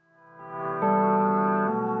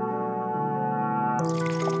What's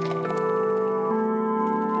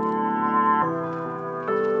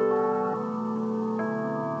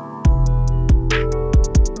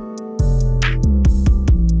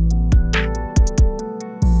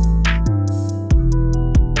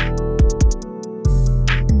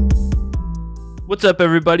up,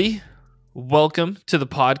 everybody? Welcome to the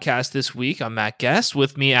podcast this week. I'm Matt Guest.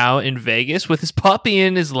 With me out in Vegas with his puppy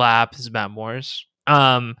in his lap is Matt Morris.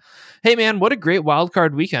 Hey, man, what a great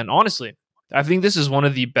wildcard weekend. Honestly, I think this is one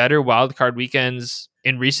of the better wildcard weekends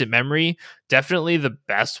in recent memory. Definitely the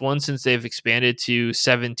best one since they've expanded to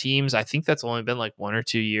 7 teams. I think that's only been like 1 or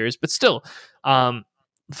 2 years, but still, thought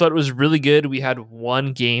it was really good. We had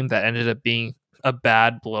one game that ended up being a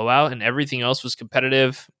bad blowout, and everything else was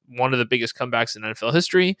competitive. One of the biggest comebacks in NFL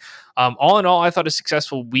history. All in all, I thought a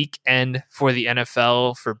successful weekend for the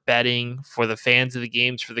NFL, for betting, for the fans of the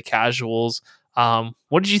games, for the casuals. What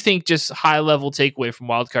did you think, just high-level takeaway from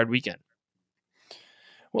Wildcard Weekend?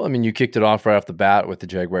 Well, I mean, you kicked it off right off the bat with the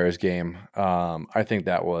Jaguars game. I think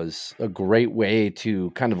that was a great way to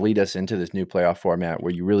kind of lead us into this new playoff format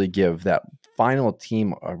where you really give that final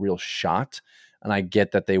team a real shot. And I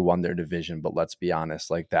get that they won their division, but let's be honest,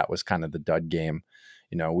 like that was kind of the dud game.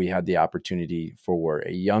 You know, we had the opportunity for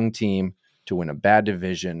a young team to win a bad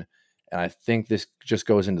division. And I think this just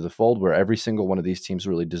goes into the fold where every single one of these teams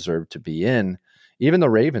really deserved to be in. Even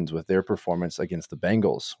the Ravens with their performance against the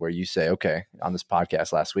Bengals, where you say, okay, on this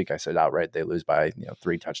podcast last week, I said outright they lose by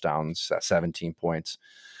 3 touchdowns, 17 points.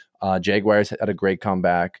 Jaguars had a great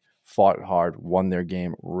comeback, fought hard, won their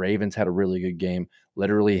game. Ravens had a really good game,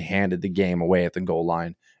 literally handed the game away at the goal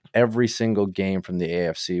line. Every single game from the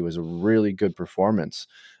AFC was a really good performance.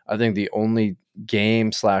 I think the only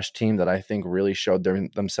game/team that I think really showed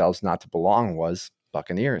themselves not to belong was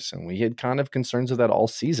Buccaneers. And we had kind of concerns of that all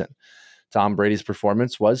season. Tom Brady's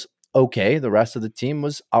performance was okay. The rest of the team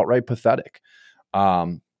was outright pathetic.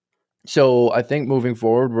 So I think moving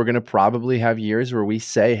forward, we're going to probably have years where we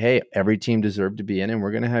say, hey, every team deserved to be in. And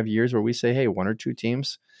we're going to have years where we say, hey, 1 or 2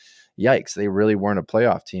 teams, yikes, they really weren't a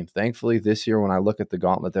playoff team. Thankfully, this year, when I look at the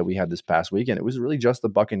gauntlet that we had this past weekend, it was really just the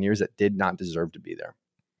Buccaneers that did not deserve to be there.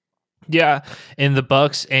 Yeah, and the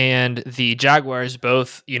Bucs and the Jaguars,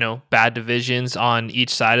 both, bad divisions on each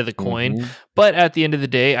side of the coin. Mm-hmm. But at the end of the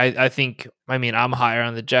day, I think, I'm higher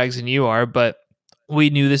on the Jags than you are, but we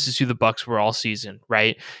knew this is who the Bucs were all season,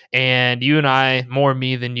 right? And you and I, more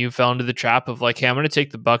me than you, fell into the trap of like, hey, I'm going to take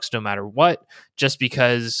the Bucs no matter what, just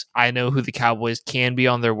because I know who the Cowboys can be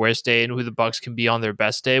on their worst day and who the Bucs can be on their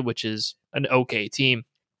best day, which is an okay team.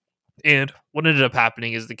 And what ended up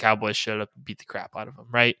happening is the Cowboys showed up and beat the crap out of them,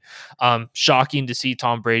 right? Shocking to see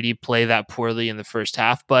Tom Brady play that poorly in the first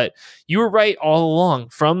half, but you were right all along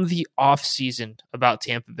from the offseason about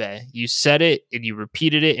Tampa Bay. You said it and you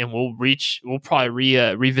repeated it, and we'll probably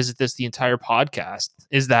revisit this the entire podcast,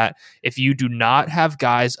 is that if you do not have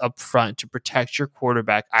guys up front to protect your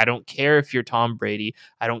quarterback, I don't care if you're Tom Brady,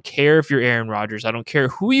 I don't care if you're Aaron Rodgers, I don't care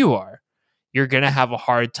who you are, you're going to have a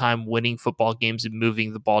hard time winning football games and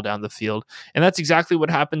moving the ball down the field. And that's exactly what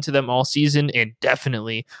happened to them all season, and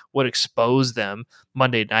definitely what exposed them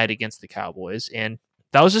Monday night against the Cowboys. And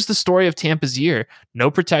that was just the story of Tampa's year.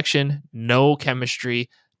 No protection, no chemistry,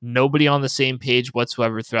 nobody on the same page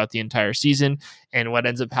whatsoever throughout the entire season. And what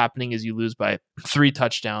ends up happening is you lose by 3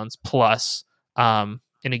 touchdowns plus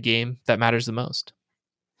in a game that matters the most.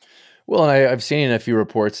 Well, and I've seen a few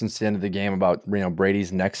reports since the end of the game about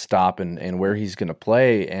Brady's next stop and where he's going to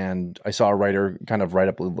play. And I saw a writer kind of write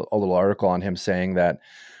up a little article on him saying that,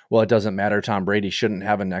 well, it doesn't matter. Tom Brady shouldn't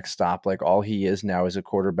have a next stop. Like all he is now is a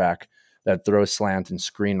quarterback that throws slant and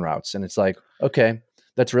screen routes. And it's like, okay,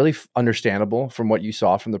 that's really understandable from what you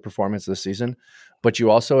saw from the performance this season. But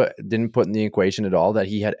you also didn't put in the equation at all that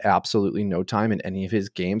he had absolutely no time in any of his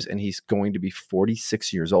games, and he's going to be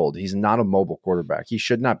 46 years old. He's not a mobile quarterback. He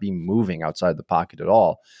should not be moving outside the pocket at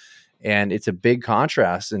all. And it's a big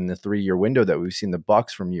contrast in the 3-year window that we've seen the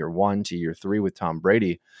Bucs from year 1 to year 3 with Tom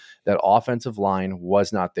Brady. That offensive line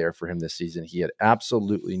was not there for him this season. He had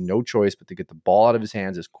absolutely no choice but to get the ball out of his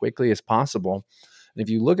hands as quickly as possible. And if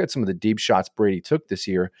you look at some of the deep shots Brady took this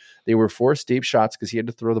year, they were forced deep shots because he had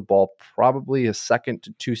to throw the ball probably a second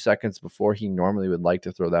to 2 seconds before he normally would like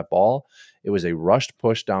to throw that ball. It was a rushed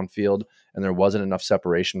push downfield, and there wasn't enough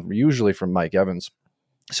separation, usually from Mike Evans.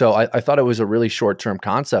 So I thought it was a really short-term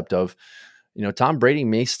concept of, Tom Brady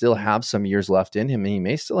may still have some years left in him, and he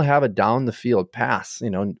may still have a down-the-field pass.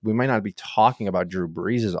 We might not be talking about Drew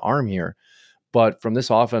Brees' arm here, but from this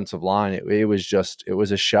offensive line, it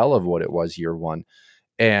was a shell of what it was year 1.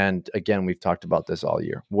 And again, we've talked about this all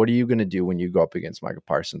year. What are you going to do when you go up against Micah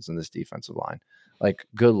Parsons in this defensive line? Like,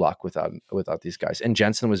 good luck without these guys. And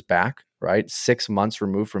Jensen was back, right? 6 months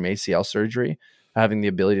removed from ACL surgery, having the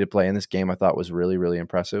ability to play in this game, I thought was really, really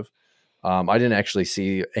impressive. I didn't actually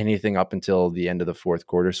see anything up until the end of the fourth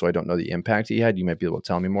quarter, so I don't know the impact he had. You might be able to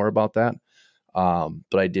tell me more about that.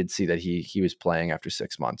 But I did see that he was playing after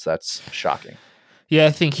 6 months. That's shocking. Yeah,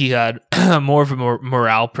 I think he had more of a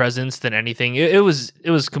morale presence than anything. It was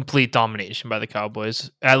complete domination by the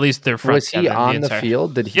Cowboys. At least their front Was he seven. on the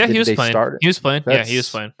field? Yeah, he Did was they playing. start? He was playing. Yeah, he was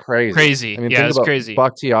That's playing. crazy. Crazy. I mean, Yeah, think it's about crazy.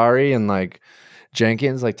 Bakhtiari and like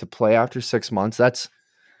Jenkins, like to play after 6 months.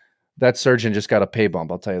 That surgeon just got a pay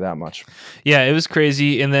bump. I'll tell you that much. Yeah, it was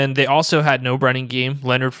crazy. And then they also had no running game.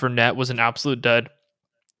 Leonard Fournette was an absolute dud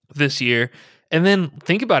this year. And then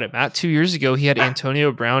think about it, Matt. 2 years ago, he had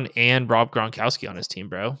Antonio Brown and Rob Gronkowski on his team,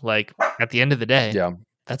 bro. Like, at the end of the day, Yeah.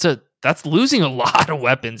 that's losing a lot of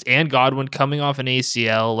weapons. And Godwin coming off an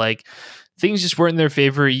ACL, like things just weren't in their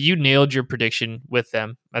favor. You nailed your prediction with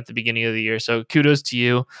them at the beginning of the year, so kudos to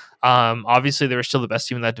you. Obviously, they were still the best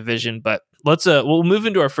team in that division, but we'll move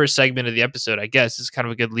into our first segment of the episode. I guess it's kind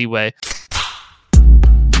of a good leeway.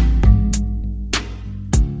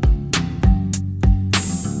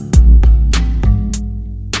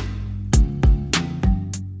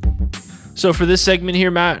 So for this segment here,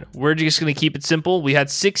 Matt, we're just going to keep it simple. We had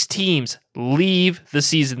 6 teams leave the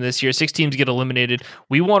season this year. 6 teams get eliminated.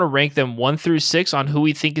 We want to rank them 1 through 6 on who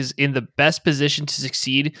we think is in the best position to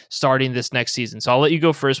succeed starting this next season. So I'll let you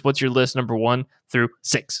go first. What's your list number 1 through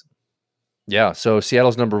 6? Yeah, so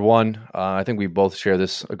Seattle's number 1. I think we both share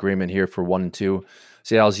this agreement here for 1 and 2.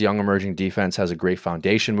 Seattle's young emerging defense has a great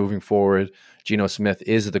foundation moving forward. Geno Smith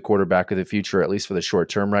is the quarterback of the future, at least for the short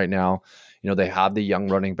term right now. You know, they have the young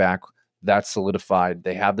running back. That's solidified.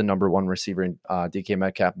 They have the number 1 receiver in DK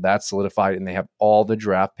Metcalf. That's solidified. And they have all the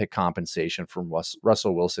draft pick compensation from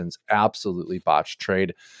Russell Wilson's absolutely botched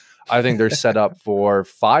trade. I think they're set up for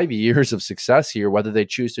 5 years of success here, whether they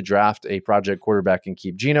choose to draft a project quarterback and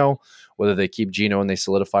keep Geno, whether they keep Geno and they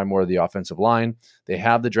solidify more of the offensive line. They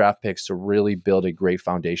have the draft picks to really build a great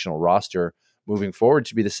foundational roster moving forward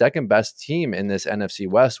to be the second best team in this NFC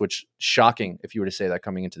West, which shocking if you were to say that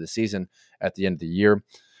coming into the season at the end of the year.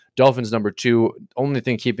 Dolphins number 2. Only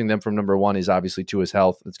thing keeping them from number 1 is obviously Tua's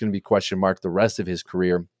health. It's going to be question mark the rest of his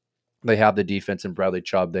career. They have the defense in Bradley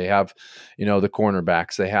Chubb. They have, the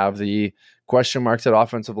cornerbacks. They have the question marks at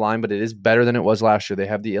offensive line, but it is better than it was last year. They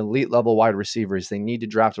have the elite level wide receivers. They need to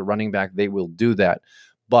draft a running back. They will do that.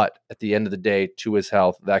 But at the end of the day, Tua's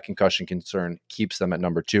health, that concussion concern keeps them at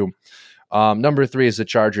number 2. Number 3 is the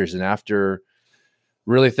Chargers. And after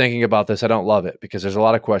really thinking about this, I don't love it because there's a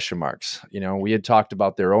lot of question marks. We had talked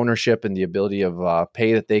about their ownership and the ability of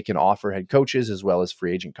pay that they can offer head coaches as well as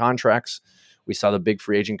free agent contracts. We saw the big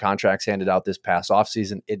free agent contracts handed out this past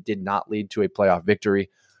offseason. It did not lead to a playoff victory.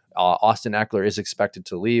 Austin Eckler is expected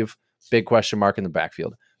to leave. Big question mark in the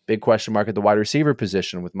backfield. Big question mark at the wide receiver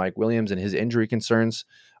position with Mike Williams and his injury concerns.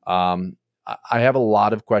 I have a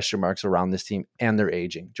lot of question marks around this team and their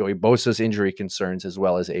aging. Joey Bosa's injury concerns as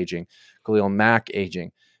well as aging. Khalil Mack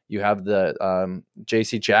aging. You have the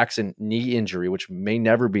J.C. Jackson knee injury, which may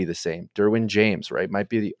never be the same. Derwin James, right, might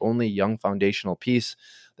be the only young foundational piece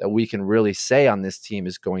that we can really say on this team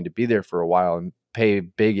is going to be there for a while and pay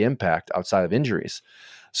big impact outside of injuries.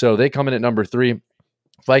 So they come in at number 3.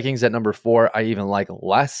 Vikings at number 4, I even like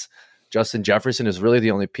less. Justin Jefferson is really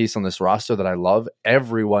the only piece on this roster that I love.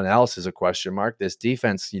 Everyone else is a question mark. This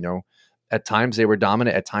defense, at times they were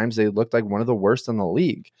dominant. At times they looked like one of the worst in the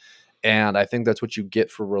league. And I think that's what you get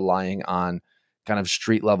for relying on kind of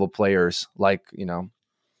street level players like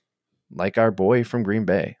our boy from Green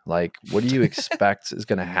Bay. Like, what do you expect is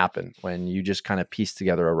going to happen when you just kind of piece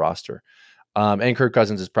together a roster? And Kirk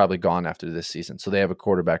Cousins is probably gone after this season. So they have a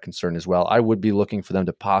quarterback concern as well. I would be looking for them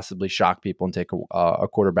to possibly shock people and take a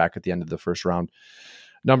quarterback at the end of the first round.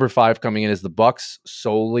 Number 5 coming in is the Bucks,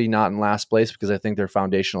 solely not in last place because I think their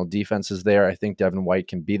foundational defense is there. I think Devin White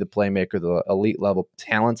can be the playmaker, the elite level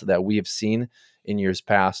talent that we have seen in years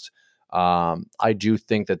past. I do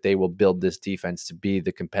think that they will build this defense to be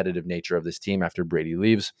the competitive nature of this team after Brady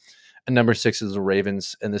leaves. And number 6 is the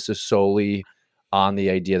Ravens, and this is solely on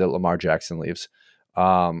the idea that Lamar Jackson leaves.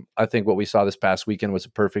 I think what we saw this past weekend was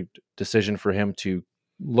a perfect decision for him to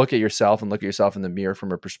look at yourself in the mirror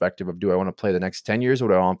from a perspective of, do I want to play the next 10 years or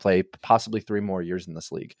do I want to play possibly 3 more years in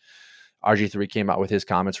this league? RG3 came out with his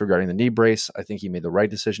comments regarding the knee brace. I think he made the right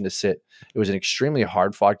decision to sit. It was an extremely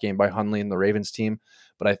hard-fought game by Hundley and the Ravens team,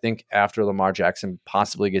 but I think after Lamar Jackson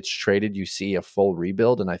possibly gets traded, you see a full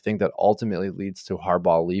rebuild, and I think that ultimately leads to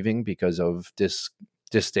Harbaugh leaving because of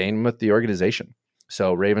disdain with the organization.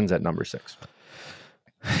 So Ravens at number 6.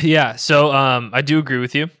 Yeah, so I do agree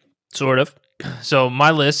with you, sort of. So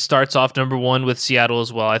my list starts off number 1 with Seattle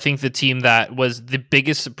as well. I think the team that was the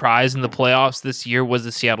biggest surprise in the playoffs this year was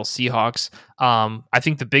the Seattle Seahawks. I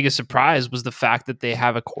think the biggest surprise was the fact that they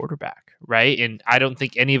have a quarterback, right? And I don't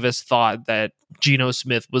think any of us thought that Geno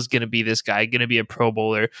Smith was going to be this guy, going to be a Pro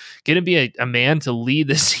Bowler, going to be a man to lead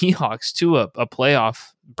the Seahawks to a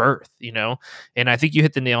playoff berth, you know? And I think you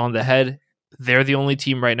hit the nail on the head. They're the only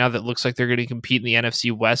team right now that looks like they're going to compete in the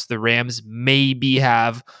NFC West. The Rams maybe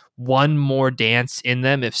have one more dance in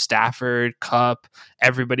them if Stafford, Cup,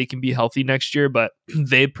 everybody can be healthy next year, but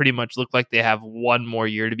they pretty much look like they have one more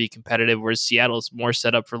year to be competitive, whereas Seattle's more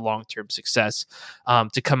set up for long-term success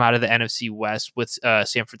to come out of the NFC West with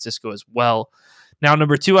San Francisco as well. Now,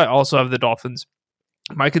 number 2, I also have the Dolphins.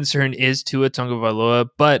 My concern is Tua Tagovailoa,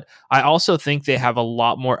 but I also think they have a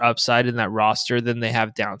lot more upside in that roster than they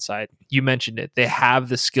have downside. You mentioned it. They have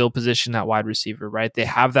the skill position at wide receiver, right? They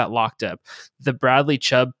have that locked up. The Bradley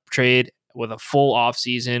Chubb trade with a full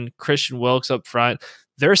offseason, Christian Wilkes up front,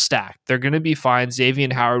 they're stacked. They're going to be fine.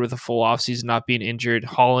 Xavier Howard with a full offseason, not being injured.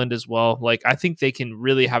 Holland as well. Like, I think they can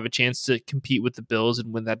really have a chance to compete with the Bills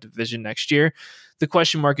and win that division next year. The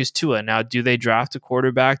question mark is Tua. Now, do they draft a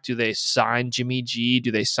quarterback? Do they sign Jimmy G?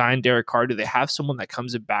 Do they sign Derek Carr? Do they have someone that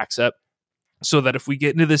comes and backs up? So that if we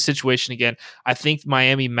get into this situation again, I think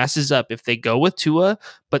Miami messes up if they go with Tua,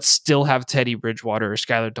 but still have Teddy Bridgewater or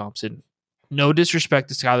Skylar Thompson. No disrespect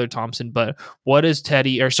to Skylar Thompson, but what has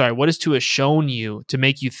Tua shown you to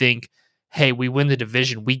make you think, hey, we win the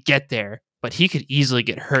division, we get there, but he could easily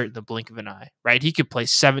get hurt in the blink of an eye, right? He could play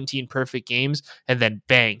 17 perfect games and then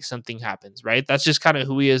bang, something happens, right? That's just kind of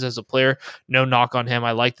who he is as a player. No knock on him.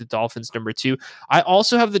 I like the Dolphins number 2. I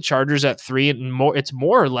also have the Chargers at 3, and it's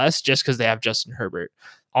more or less just because they have Justin Herbert.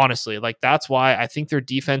 Honestly, like that's why I think their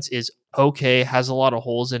defense is okay, has a lot of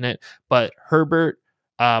holes in it, but Herbert,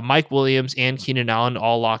 Mike Williams, and Keenan Allen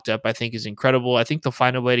all locked up, I think is incredible. I think they'll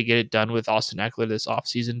find a way to get it done with Austin Eckler this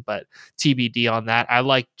offseason, but TBD on that. I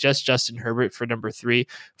like just Justin Herbert for number 3.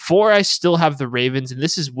 4, I still have the Ravens, and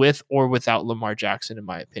this is with or without Lamar Jackson, in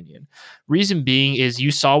my opinion. Reason being is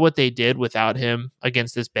you saw what they did without him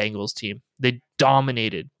against this Bengals team. They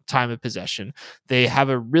dominated time of possession. They have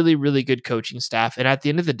a really, really good coaching staff. And at the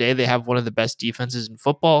end of the day, they have one of the best defenses in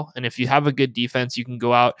football. And if you have a good defense, you can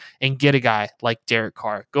go out and get a guy like Derek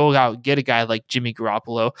Carr. Go out, get a guy like Jimmy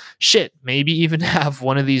Garoppolo. Shit, maybe even have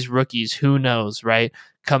one of these rookies, who knows, right?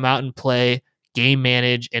 Come out and play, game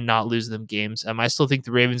manage, and not lose them games. I still think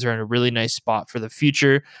the Ravens are in a really nice spot for the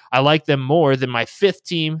future. I like them more than my 5th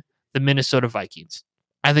team, the Minnesota Vikings.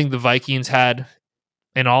 I think the Vikings had,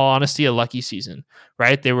 in all honesty, a lucky season,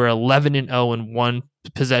 right? They were 11-0 in one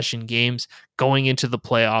possession games going into the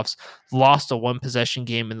playoffs, lost a one possession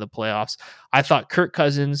game in the playoffs. I thought Kirk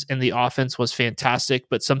Cousins and the offense was fantastic,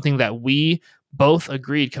 but something that we both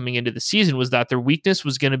agreed coming into the season was that their weakness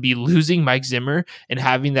was going to be losing Mike Zimmer and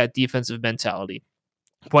having that defensive mentality.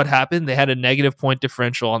 What happened? They had a negative point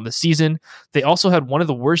differential on the season. They also had one of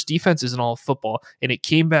the worst defenses in all of football, and it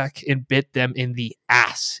came back and bit them in the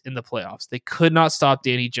ass in the playoffs. They could not stop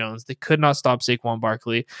Danny Jones. They could not stop Saquon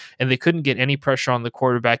Barkley, and they couldn't get any pressure on the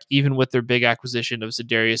quarterback, even with their big acquisition of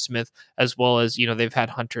Zadarius Smith, as well as, they've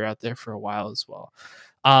had Hunter out there for a while as well.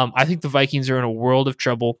 I think the Vikings are in a world of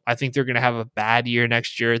trouble. I think they're going to have a bad year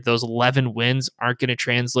next year. Those 11 wins aren't going to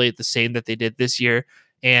translate the same that they did this year.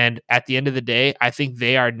 And at the end of the day, I think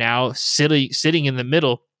they are now sitting in the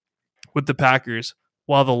middle with the Packers,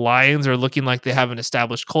 while the Lions are looking like they have an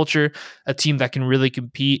established culture, a team that can really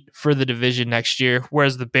compete for the division next year.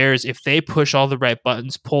 Whereas the Bears, if they push all the right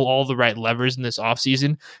buttons, pull all the right levers in this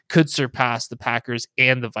offseason, could surpass the Packers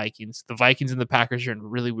and the Vikings. The Vikings and the Packers are in a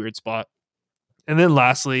really weird spot. And then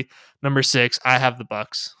lastly, number 6, I have the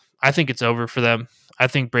Bucks. I think it's over for them. I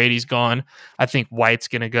think Brady's gone. I think White's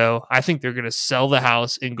going to go. I think they're going to sell the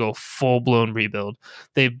house and go full-blown rebuild.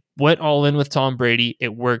 They went all in with Tom Brady.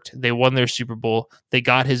 It worked. They won their Super Bowl. They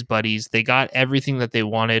got his buddies. They got everything that they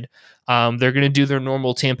wanted. They're going to do their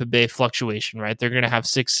normal Tampa Bay fluctuation, right? They're going to have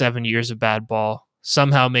 6-7 years of bad ball,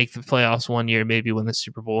 somehow make the playoffs one year, maybe win the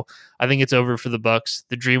Super Bowl. I think it's over for the Bucks.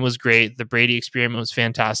 The dream was great. The Brady experiment was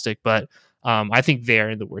fantastic, but I think they are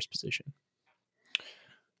in the worst position.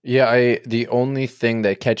 Yeah, the only thing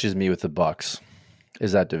that catches me with the Bucks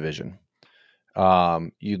is that division.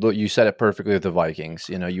 You said it perfectly with the Vikings.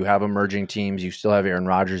 You have emerging teams. You still have Aaron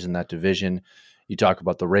Rodgers in that division. You talk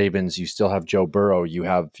about the Ravens. You still have Joe Burrow. You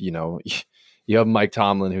have you have Mike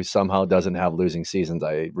Tomlin, who somehow doesn't have losing seasons.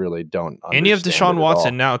 I really don't understand. And you have Deshaun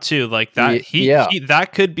Watson now too. Like that, he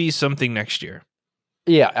that could be something next year.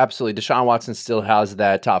 Yeah, absolutely. Deshaun Watson still has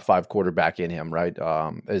that top 5 quarterback in him, right?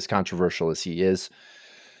 As controversial as he is.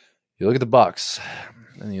 You look at the Bucks,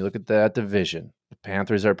 and you look at that division. The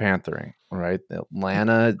Panthers are panthering, right?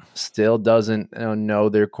 Atlanta still doesn't know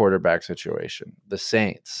their quarterback situation. The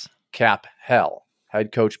Saints, cap hell,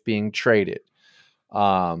 head coach being traded.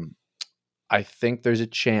 I think there's a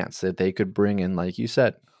chance that they could bring in, like you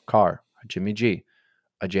said, Carr, a Jimmy G,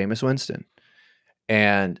 a Jameis Winston,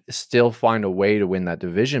 and still find a way to win that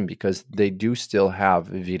division because they do still have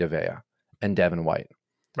Vita Vea and Devin White,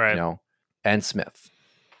 Right. And Smith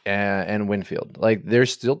and Winfield. Like,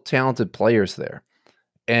 there's still talented players there.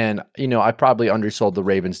 And, I probably undersold the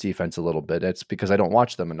Ravens defense a little bit. It's because I don't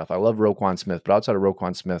watch them enough. I love Roquan Smith, but outside of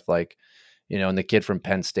Roquan Smith, and the kid from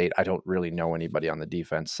Penn State, I don't really know anybody on the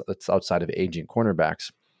defense that's outside of aging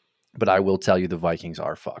cornerbacks. But I will tell you the Vikings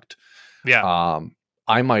are fucked. Yeah.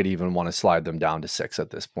 I might even want to slide them down to 6 at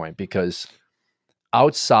this point because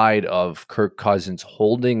outside of Kirk Cousins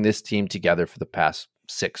holding this team together for the past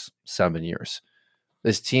 6-7 years,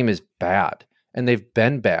 this team is bad. And they've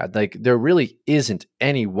been bad. Like, there really isn't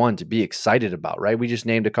anyone to be excited about, right? We just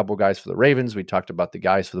named a couple guys for the Ravens. We talked about the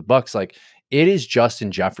guys for the Bucks. Like, it is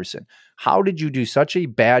Justin Jefferson. How did you do such a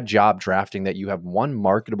bad job drafting that you have one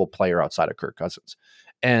marketable player outside of Kirk Cousins?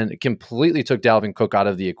 And completely took Dalvin Cook out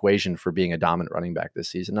of the equation for being a dominant running back this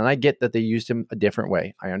season. And I get that they used him a different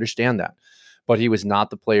way. I understand that. But he was not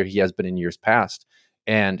the player he has been in years past.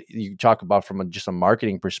 And you talk about from just a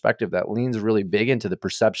marketing perspective that leans really big into the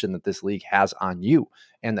perception that this league has on you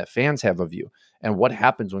and that fans have of you. And what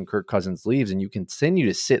happens when Kirk Cousins leaves and you continue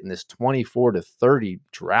to sit in this 24 to 30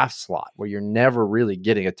 draft slot where you're never really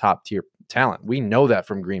getting a top tier talent. We know that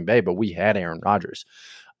from Green Bay, but we had Aaron Rodgers.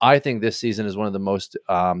 I think this season is one of the most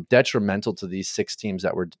detrimental to these 6 teams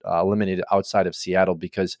that were eliminated outside of Seattle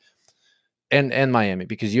because and Miami,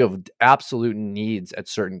 because you have absolute needs at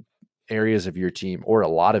certain areas of your team, or a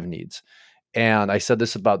lot of needs. And I said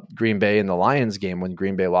this about Green Bay in the Lions game when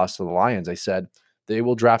Green Bay lost to the Lions. I said they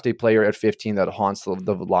will draft a player at 15 that haunts the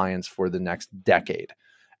Lions for the next decade.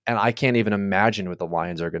 And I can't even imagine what the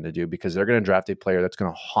Lions are going to do because they're going to draft a player that's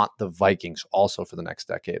going to haunt the Vikings also for the next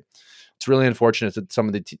decade. It's really unfortunate that some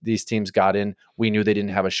of these teams got in. We knew they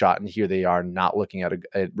didn't have a shot, and here they are not looking at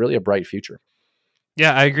really a bright future.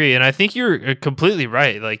 Yeah, I agree. And I think you're completely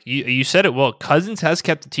right. Like you said it well. Cousins has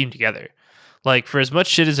kept the team together. Like, for as much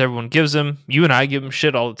shit as everyone gives him, you and I give him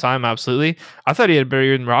shit all the time, absolutely. I thought he had a better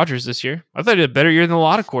year than Rodgers this year. I thought he had a better year than a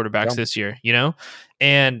lot of quarterbacks this year,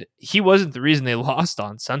 And he wasn't the reason they lost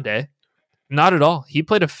on Sunday. Not at all. He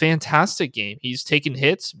played a fantastic game. He's taking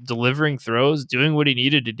hits, delivering throws, doing what he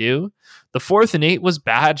needed to do. The 4th and 8 was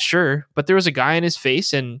bad, sure, but there was a guy in his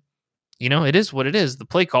face, and, it is what it is. The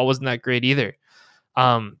play call wasn't that great either.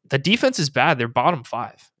 The defense is bad. They're bottom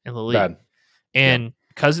 5 in the league. Bad. And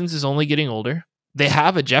Cousins is only getting older. They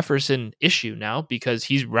have a Jefferson issue now because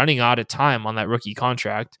he's running out of time on that rookie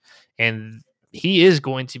contract. And he is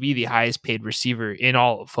going to be the highest paid receiver in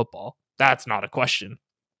all of football. That's not a question.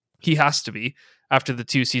 He has to be after the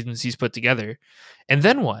 2 seasons he's put together. And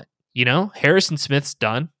then what? Harrison Smith's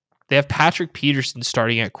done. They have Patrick Peterson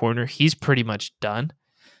starting at corner. He's pretty much done.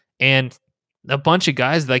 And a bunch of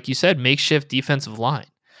guys, like you said, makeshift defensive line.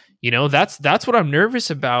 That's what I'm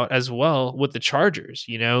nervous about as well with the Chargers.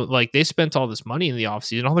 Like, they spent all this money in the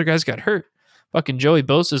offseason. All their guys got hurt. Fucking Joey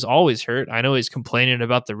Bosa's always hurt. I know he's complaining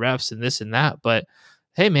about the refs and this and that, but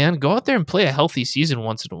hey, man, go out there and play a healthy season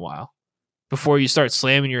once in a while before you start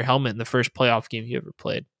slamming your helmet in the first playoff game you ever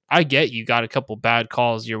played. I get you got a couple bad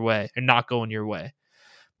calls your way and not going your way,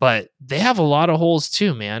 but they have a lot of holes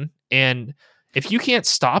too, man. And if you can't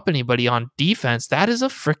stop anybody on defense, that is a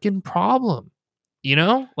freaking problem.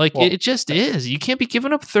 It just is. You can't be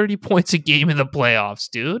giving up 30 points a game in the playoffs,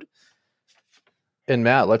 dude. And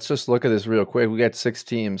Matt, let's just look at this real quick. We got 6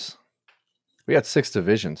 teams. We got 6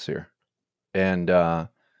 divisions here. And if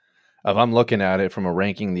I'm looking at it from a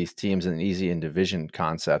ranking these teams in easy and division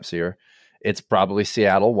concepts here, it's probably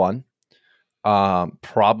Seattle 1.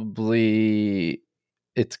 Probably,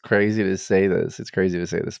 it's crazy to say this.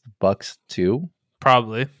 Bucks 2.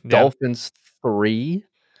 Probably. Yeah. Dolphins 3.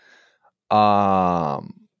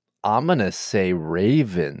 I'm gonna say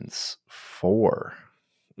Ravens 4.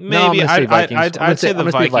 Maybe I'd say the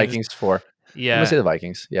Vikings 4. Yeah, I'm gonna say the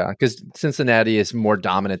Vikings. Yeah, because Cincinnati is more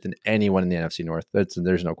dominant than anyone in the NFC North.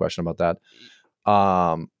 There's no question about that.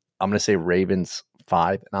 I'm gonna say Ravens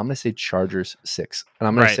 5, and I'm gonna say Chargers 6. And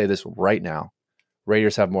I'm gonna say this right now: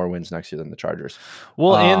 Raiders have more wins next year than the Chargers.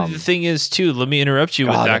 Well, and the thing is, too, let me interrupt you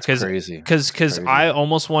with that because I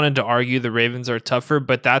almost wanted to argue the Ravens are tougher,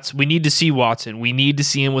 but we need to see Watson. We need to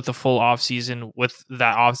see him with the full offseason, with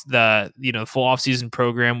the full offseason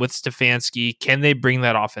program with Stefanski. Can they bring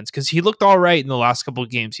that offense? Because he looked all right in the last couple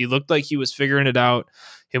of games. He looked like he was figuring it out.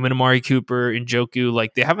 him and Amari Cooper and Njoku,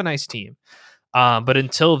 like they have a nice team. But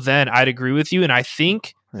until then, I'd agree with you. And I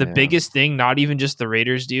think the Yeah. biggest thing, not even just the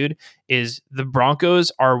Raiders, dude, is the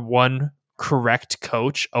Broncos are one correct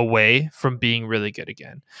coach away from being really good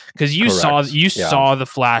again. Because Correct. you Yeah. saw the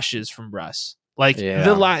flashes from Russ. Like Yeah.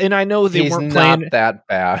 and I know they He's weren't playing. not that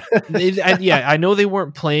bad. I know they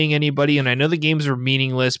weren't playing anybody, and I know the games were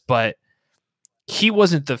meaningless, but he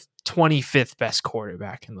wasn't the 25th best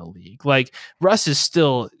quarterback in the league. Like Russ is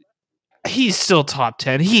still he's still top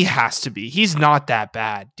 10. He has to be. He's not that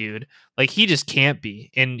bad, dude. Like he just can't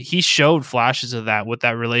be. And he showed flashes of that with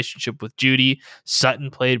that relationship with Judy.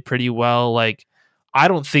 Sutton played pretty well. Like I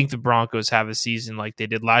don't think the Broncos have a season like they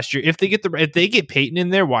did last year. If they get Peyton in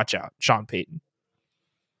there, watch out. Sean Payton.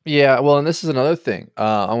 Yeah, well, and this is another thing.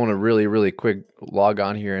 I want to really, really quick log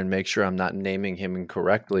on here and make sure I'm not naming him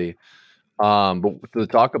incorrectly. But to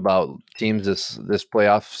talk about teams this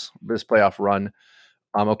playoff run,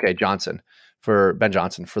 okay, Ben Johnson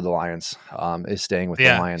for the Lions, is staying with the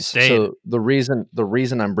Yeah, Lions. staying. So the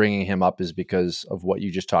reason I'm bringing him up is because of what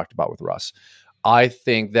you just talked about with Russ. I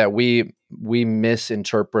think that we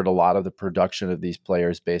misinterpret a lot of the production of these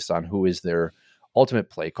players based on who is their ultimate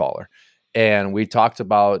play caller. And we talked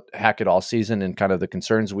about Hackett all season and kind of the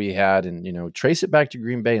concerns we had, and trace it back to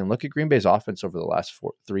Green Bay and look at Green Bay's offense over the last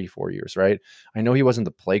 4 years, right? I know he wasn't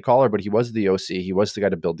the play caller, but he was the OC. He was the guy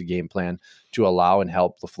to build the game plan to allow and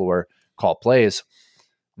help LaFleur call plays.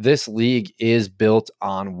 This league is built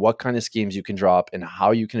on what kind of schemes you can draw up and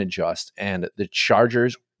how you can adjust. And the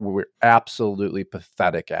Chargers were absolutely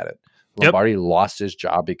pathetic at it. Yep. Lombardi lost his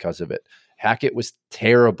job because of it. Hackett was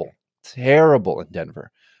terrible in Denver.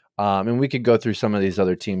 And we could go through some of these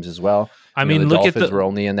other teams as well. I mean, The look at Dolphins were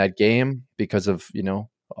only in that game because of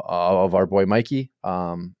our boy Mikey.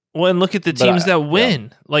 Well, and look at the teams that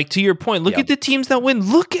win. Like to your point, look at the teams that win.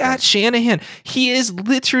 Look at Shanahan. He is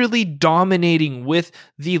literally dominating with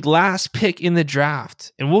the last pick in the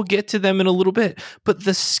draft. And we'll get to them in a little bit. But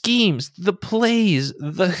the schemes, the plays,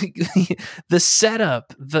 the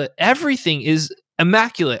setup, the everything is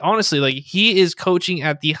immaculate. Honestly, like he is coaching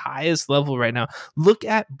at the highest level right now. Look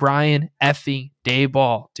at Brian effing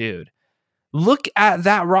Daboll, dude. Look at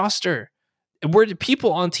that roster. Where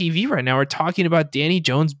people on TV right now are talking about Danny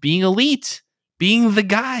Jones being elite, being the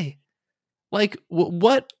guy. Like,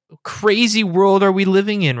 what crazy world are we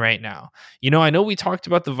living in right now? I know we talked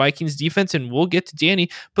about the Vikings defense, and we'll get to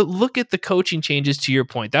Danny, but look at the coaching changes. To your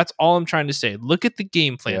point, that's all I'm trying to say. Look at the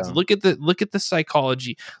game plans. Yeah. Look at the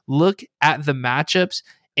psychology. Look at the matchups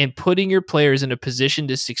and putting your players in a position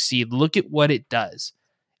to succeed. Look at what it does.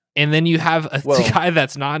 And then you have a guy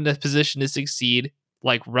that's not in a position to succeed,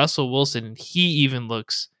 like Russell Wilson, and he even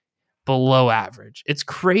looks below average. It's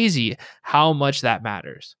crazy how much that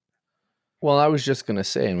matters. Well, I was just going to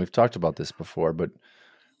say, and we've talked about this before, but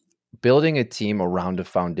building a team around a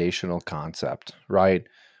foundational concept, right?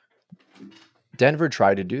 Denver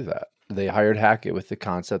tried to do that. They hired Hackett with the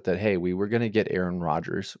concept that, hey, we were going to get Aaron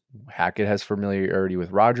Rodgers. Hackett has familiarity with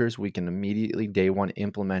Rodgers. We can immediately, day one,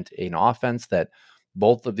 implement an offense that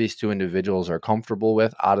both of these two individuals are comfortable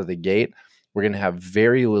with out of the gate. We're going to have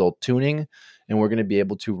very little tuning, and we're going to be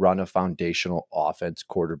able to run a foundational offense,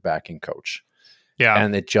 quarterback, and coach. Yeah.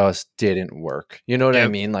 And it just didn't work. You know what I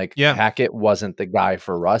mean? Like Hackett wasn't the guy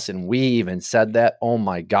for us. And we even said that, oh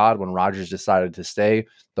my God, when Rodgers decided to stay,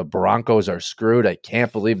 the Broncos are screwed. I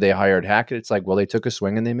can't believe they hired Hackett. It's like, well, they took a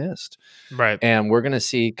swing and they missed. Right. And we're going to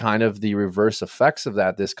see kind of the reverse effects of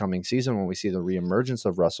that this coming season when we see the reemergence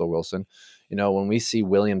of Russell Wilson, when we see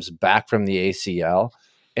Williams back from the ACL.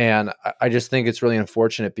 And I just think it's really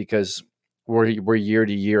unfortunate because we're year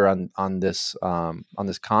to year on this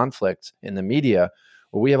conflict in the media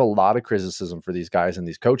where we have a lot of criticism for these guys and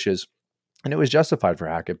these coaches, and it was justified for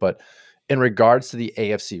Hackett. But in regards to the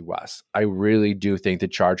AFC West, I really do think the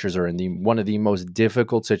Chargers are in one of the most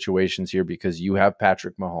difficult situations here because you have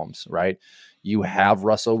Patrick Mahomes, right? You have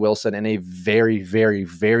Russell Wilson and a very, very,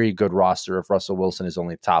 very good roster if Russell Wilson is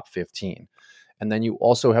only top 15. And then you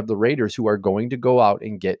also have the Raiders who are going to go out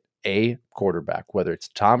and get a quarterback, whether it's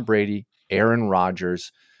Tom Brady, Aaron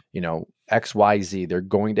Rodgers, XYZ. They're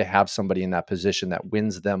going to have somebody in that position that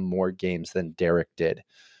wins them more games than Derek did.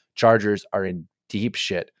 Chargers are in deep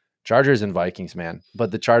shit. Chargers and Vikings, man.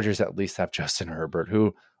 But the Chargers at least have Justin Herbert,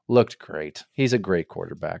 who looked great. He's a great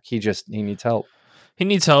quarterback. He needs help. He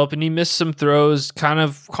needs help, and he missed some throws, kind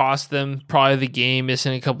of cost them probably the game,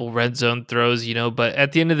 missing a couple red zone throws, but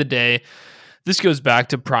at the end of the day, this goes back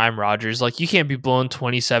to prime Rodgers. Like, you can't be blowing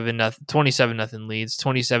 27 nothing leads,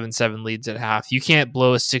 27-7 leads at half. You can't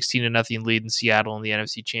blow a 16-0 lead in Seattle in the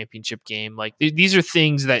NFC Championship game. Like, these are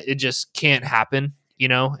things that it just can't happen,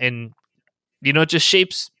 and it just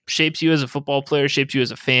shapes you as a football player, shapes you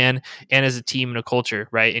as a fan, and as a team and a culture,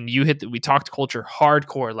 right? And we talked culture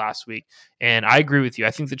hardcore last week, and I agree with you.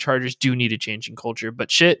 I think the Chargers do need a change in culture,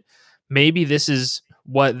 but shit, maybe this is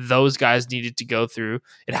what those guys needed to go through.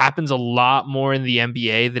 It happens a lot more in the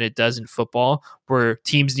NBA than it does in football, where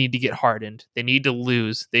teams need to get hardened. They need to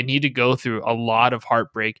lose. They need to go through a lot of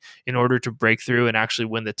heartbreak in order to break through and actually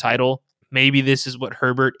win the title. Maybe this is what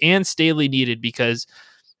Herbert and Staley needed, because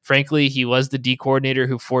frankly, he was the D coordinator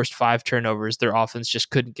who forced 5 turnovers. Their offense just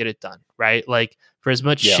couldn't get it done, right? Like, for as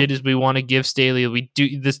much shit as we want to give Staley, we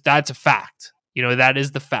do this. That's a fact. That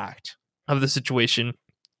is the fact of the situation.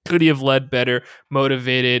 Could he have led better,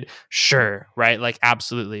 motivated? Sure, right? Like,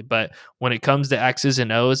 absolutely. But when it comes to X's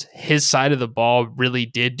and O's, his side of the ball really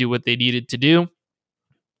did do what they needed to do,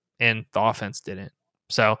 and the offense didn't.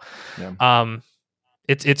 So,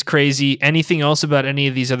 It's crazy. Anything else about any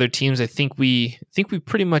of these other teams? I think we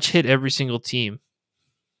pretty much hit every single team.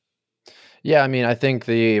 Yeah, I mean, I think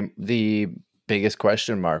the biggest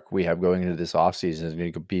question mark we have going into this offseason is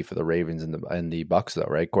going to be for the Ravens and the Bucks, though,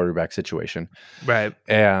 right? Quarterback situation. Right.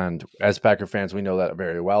 And as Packer fans, we know that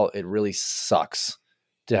very well. It really sucks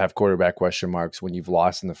to have quarterback question marks when you've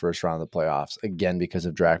lost in the first round of the playoffs, again, because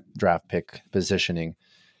of draft pick positioning.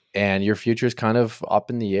 And your future is kind of up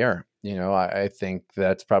in the air. I think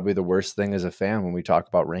that's probably the worst thing as a fan when we talk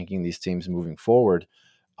about ranking these teams moving forward.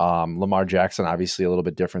 Lamar Jackson, obviously a little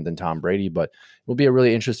bit different than Tom Brady, but it will be a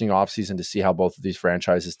really interesting offseason to see how both of these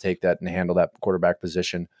franchises take that and handle that quarterback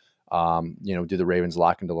position. Do the Ravens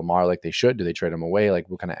lock into Lamar like they should? Do they trade him away? Like,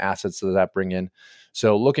 what kind of assets does that bring in?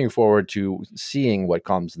 So looking forward to seeing what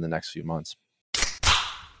comes in the next few months.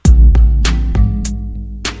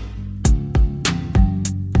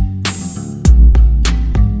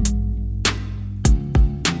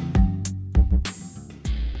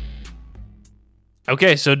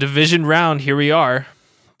 Okay, so division round, here we are.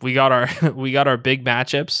 We got our big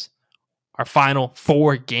matchups, our final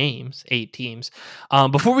 4 games, 8 teams.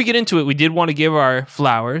 Before we get into it, we did want to give our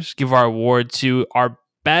flowers, give our award to our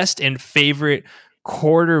best and favorite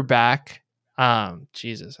quarterback.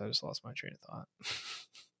 Jesus, I just lost my train of thought.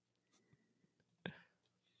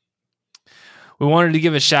 We wanted to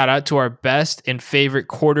give a shout out to our best and favorite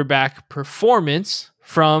quarterback performance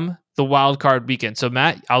from the wild card weekend. So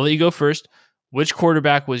Matt, I'll let you go first. Which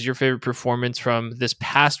quarterback was your favorite performance from this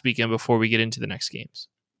past weekend before we get into the next games?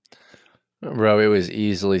 Bro, it was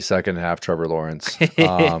easily second half Trevor Lawrence.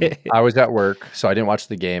 I was at work, so I didn't watch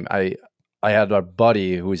the game. I had a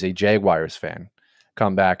buddy who was a Jaguars fan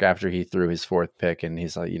come back after he threw his 4th pick, and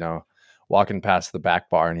he's like, walking past the back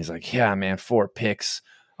bar, and he's like, yeah, man, 4 picks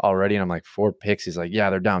already. And I'm like, 4 picks? He's like, yeah,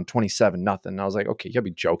 they're down 27-0. And I was like, okay, you gotta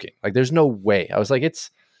be joking. Like, there's no way. I was like, it's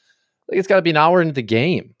got to be an hour into the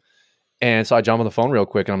game. And so I jump on the phone real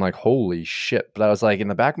quick, and I'm like, holy shit. But I was like, in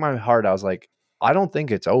the back of my heart, I was like, I don't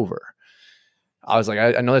think it's over. I was like,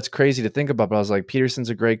 I know that's crazy to think about, but I was like,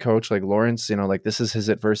 Peterson's a great coach. Like, Lawrence, like, this is his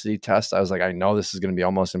adversity test. I was like, I know this is going to be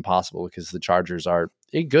almost impossible because the Chargers are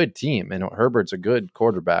a good team and Herbert's a good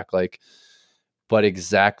quarterback. Like, but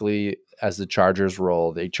exactly as the Chargers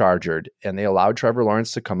roll, they chargered, and they allowed Trevor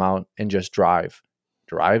Lawrence to come out and just drive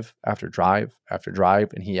after drive after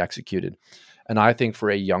drive, and he executed. And I think for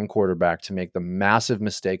a young quarterback to make the massive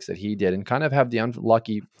mistakes that he did and kind of have the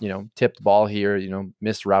unlucky, tipped ball here,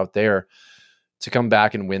 missed route there, to come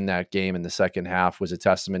back and win that game in the second half was a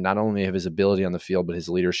testament not only of his ability on the field, but his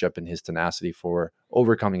leadership and his tenacity for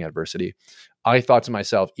overcoming adversity. I thought to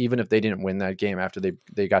myself, even if they didn't win that game after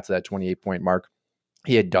they got to that 28-point mark,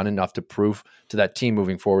 he had done enough to prove to that team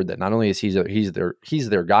moving forward that not only is he's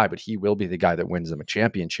their guy, but he will be the guy that wins them a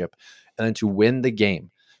championship. And then to win the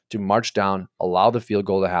game, to march down, allow the field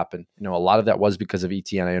goal to happen. A lot of that was because of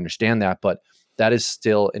ETN. I understand that, but that is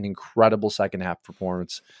still an incredible second half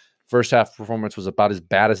performance. First half performance was about as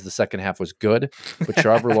bad as the second half was good, but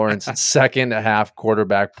Trevor Lawrence's second half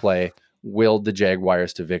quarterback play willed the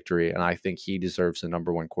Jaguars to victory, and I think he deserves the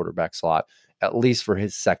number 1 quarterback slot, at least for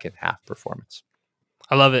his second half performance.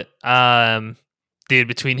 I love it. Dude,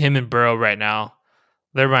 between him and Burrow right now,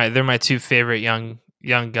 they're my 2 favorite young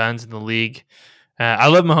guns in the league. I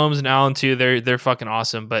love Mahomes and Allen too. They're fucking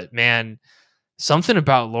awesome. But man, something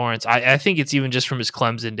about Lawrence, I think it's even just from his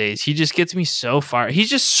Clemson days. He just gets me so far. He's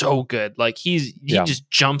just so good. Like he just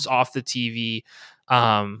jumps off the TV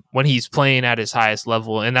when he's playing at his highest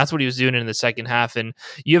level, and that's what he was doing in the second half. And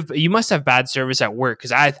you must have bad service at work,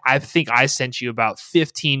 because I think I sent you about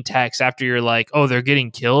 15 texts after you're like, oh, they're getting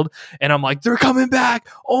killed, and I'm like, they're coming back.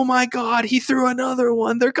 Oh my god, he threw another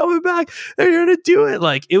one. They're coming back. They're gonna do it.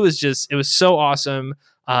 Like it was so awesome.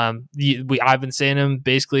 I've been saying them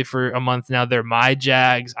basically for a month now. They're my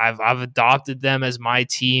Jags. I've adopted them as my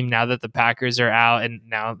team now that the Packers are out, and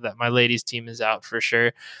now that my ladies' team is out for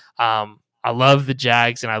sure. I love the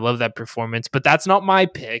Jags, and I love that performance, but that's not my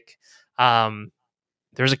pick.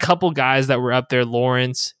 There's a couple guys that were up there,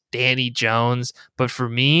 Lawrence, Danny Jones, but for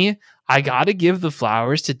me, I got to give the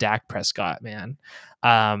flowers to Dak Prescott, man.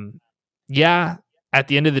 Yeah, at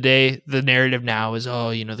the end of the day, the narrative now is,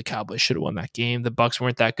 oh, the Cowboys should have won that game. The Bucs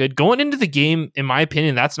weren't that good. Going into the game, in my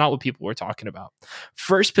opinion, that's not what people were talking about.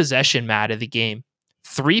 First possession, Matt, of the game.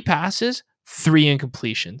 3 passes, 3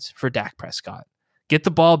 incompletions for Dak Prescott. Get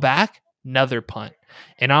the ball back, another punt.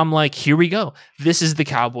 And I'm like, here we go. This is the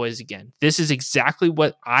Cowboys again. This is exactly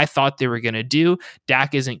what I thought they were going to do.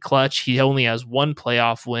 Dak isn't clutch. He only has 1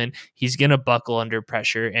 playoff win. He's going to buckle under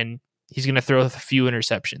pressure, and he's going to throw a few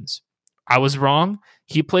interceptions. I was wrong.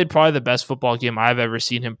 He played probably the best football game I've ever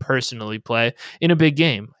seen him personally play in a big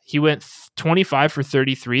game. He went 25 for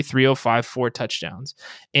 33, 305, 4 touchdowns.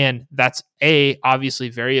 And that's obviously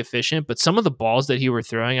very efficient, but some of the balls that he was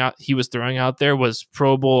throwing out there was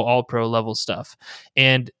Pro Bowl, all pro level stuff.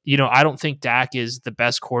 And, I don't think Dak is the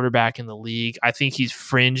best quarterback in the league. I think he's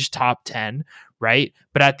fringe top 10, right?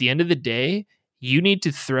 But at the end of the day, you need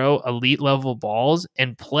to throw elite level balls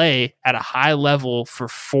and play at a high level for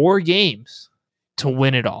 4 games to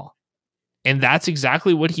win it all. And that's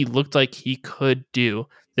exactly what he looked like he could do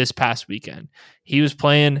this past weekend. He was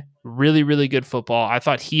playing really, really good football. I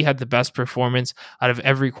thought he had the best performance out of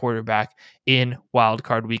every quarterback in Wild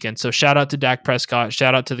Card weekend. So shout out to Dak Prescott.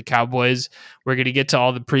 Shout out to the Cowboys. We're going to get to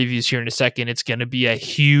all the previews here in a second. It's going to be a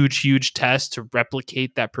huge, huge test to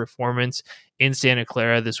replicate that performance in Santa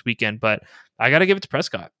Clara this weekend. But I got to give it to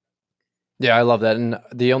Prescott. Yeah, I love that. And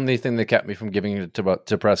the only thing that kept me from giving it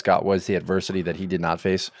to Prescott was the adversity that he did not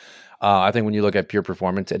face. I think when you look at pure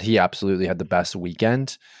performance, he absolutely had the best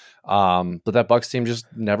weekend. But that Bucs team just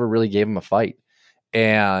never really gave him a fight.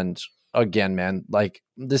 And again, man, like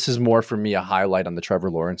this is more for me a highlight on the Trevor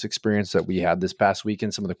Lawrence experience that we had this past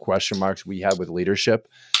weekend, some of the question marks we had with leadership.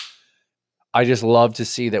 I just love to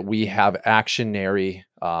see that we have actionary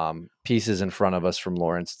pieces in front of us from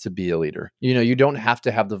Lawrence to be a leader. You don't have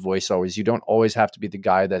to have the voice always. You don't always have to be the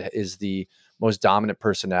guy that is the most dominant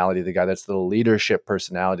personality, the guy that's the leadership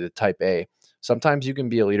personality, the type A. Sometimes you can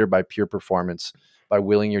be a leader by pure performance, by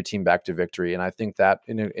willing your team back to victory. And I think that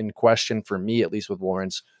in question for me, at least with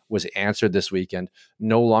Lawrence, was answered this weekend.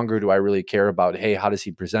 No longer do I really care about, hey, how does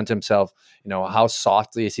he present himself? How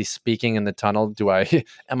softly is he speaking in the tunnel?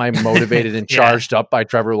 Am I motivated and charged up by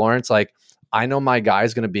Trevor Lawrence? Like, I know my guy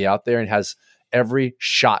is going to be out there and has every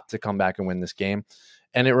shot to come back and win this game.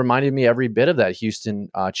 And it reminded me every bit of that Houston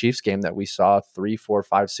Chiefs game that we saw 3, 4,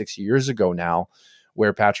 5, 6 years ago now,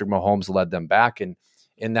 where Patrick Mahomes led them back. And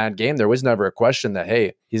in that game, there was never a question that,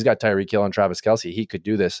 hey, he's got Tyreek Hill and Travis Kelce. He could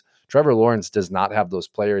do this. Trevor Lawrence does not have those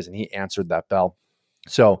players, and he answered that bell.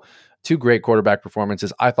 So 2 great quarterback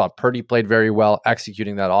performances. I thought Purdy played very well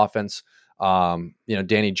executing that offense.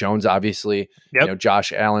 Danny Jones, obviously,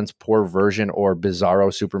 Josh Allen's poor version or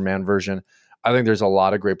bizarro Superman version. I think there's a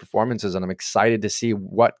lot of great performances, and I'm excited to see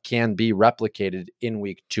what can be replicated in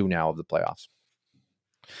week 2 now of the playoffs.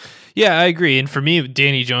 Yeah, I agree. And for me,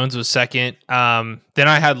 Danny Jones was second. Then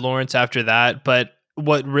I had Lawrence after that. But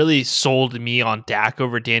what really sold me on Dak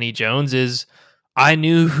over Danny Jones is I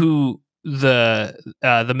knew who the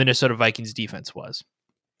Minnesota Vikings defense was.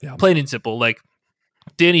 Yeah. Plain and simple. Like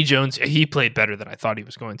Danny Jones, he played better than I thought he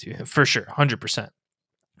was going to, for sure, 100%.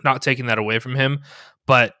 Not taking that away from him,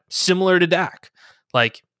 but similar to Dak.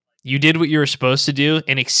 Like you did what you were supposed to do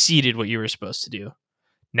and exceeded what you were supposed to do.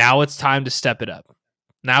 Now it's time to step it up.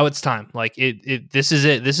 Now it's time. Like this is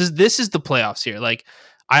it. This is the playoffs here. Like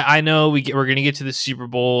I know we're going to get to the Super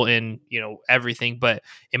Bowl and everything, but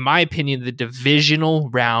in my opinion, the divisional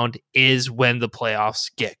round is when the playoffs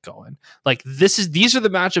get going. Like these are the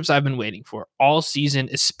matchups I've been waiting for all season,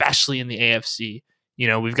 especially in the AFC.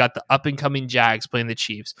 We've got the up and coming Jags playing the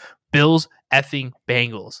Chiefs, Bills effing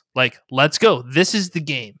Bengals. Like, let's go. This is the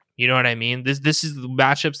game. You know what I mean? This is the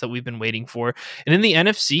matchups that we've been waiting for. And in the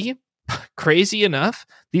NFC, crazy enough,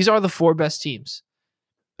 these are the 4 best teams.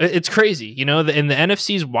 It's crazy. And the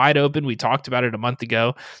NFC is wide open. We talked about it a month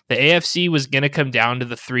ago. The AFC was going to come down to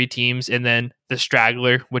the 3 teams and then the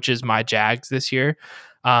straggler, which is my Jags this year.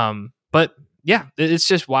 But yeah, it's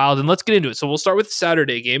just wild. And let's get into it. So we'll start with the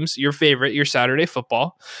Saturday games, your Saturday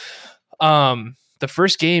football. The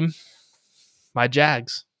first game, my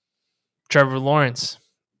Jags, Trevor Lawrence.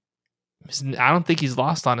 I don't think he's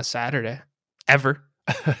lost on a Saturday ever.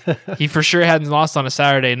 He for sure hadn't lost on a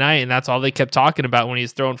Saturday night, and that's all they kept talking about when he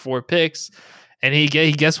was throwing 4 picks. And he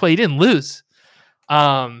guess what? He didn't lose.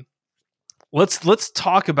 Um, let's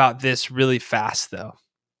talk about this really fast though.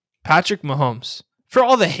 Patrick Mahomes, for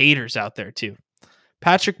all the haters out there too.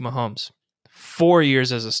 Patrick Mahomes, 4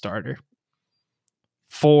 years as a starter,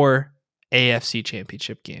 4 AFC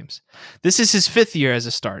championship games. This is his 5th year as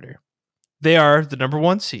a starter. They are the number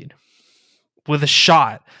 1 seed with a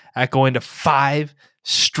shot at going to 5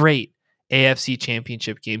 straight AFC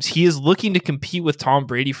championship games. He is looking to compete with Tom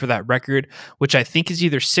Brady for that record, which I think is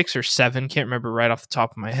either 6 or 7. Can't remember right off the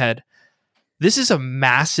top of my head. This is a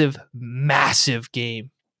massive, massive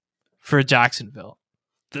game for Jacksonville.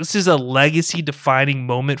 This is a legacy-defining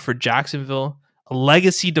moment for Jacksonville, a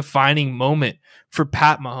legacy-defining moment for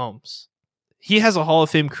Pat Mahomes. He has a Hall of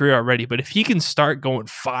Fame career already, but if he can start going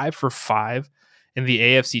 5 for 5 in the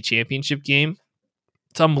AFC Championship game,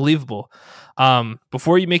 it's unbelievable.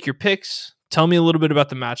 Before you make your picks, tell me a little bit about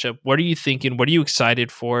the matchup. What are you thinking? What are you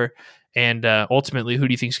excited for? And ultimately, who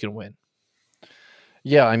do you think is going to win?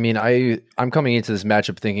 Yeah, I mean, I'm coming into this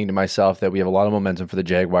matchup thinking to myself that we have a lot of momentum for the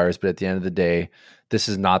Jaguars, but at the end of the day, this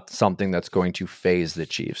is not something that's going to phase the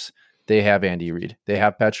Chiefs. They have Andy Reid. They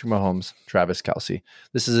have Patrick Mahomes, Travis Kelce.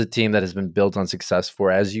 This is a team that has been built on success for,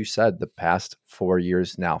 as you said, the past 4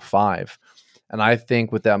 years, now 5. And I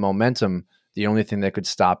think with that momentum, the only thing that could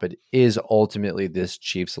stop it is ultimately this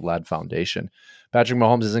Chiefs-led foundation. Patrick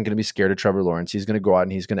Mahomes isn't going to be scared of Trevor Lawrence. He's going to go out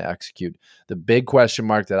and he's going to execute. The big question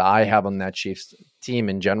mark that I have on that Chiefs team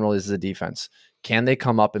in general is the defense. Can they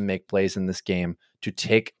come up and make plays in this game to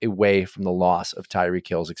take away from the loss of Tyreek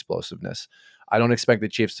Hill's explosiveness? I don't expect the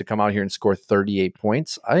Chiefs to come out here and score 38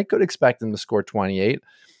 points. I could expect them to score 28.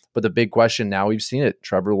 But the big question now, we've seen it.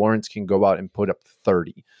 Trevor Lawrence can go out and put up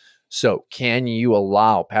 30. So can you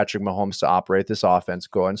allow Patrick Mahomes to operate this offense,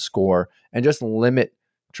 go and score, and just limit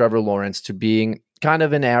Trevor Lawrence to being kind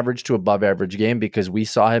of an average to above average game, because we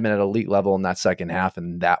saw him at an elite level in that second half,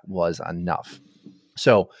 and that was enough.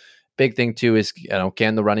 So big thing too is,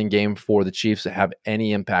 can the running game for the Chiefs have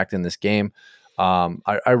any impact in this game?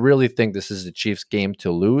 I really think this is the Chiefs' game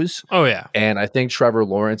to lose. Oh, yeah. And I think Trevor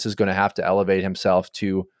Lawrence is going to have to elevate himself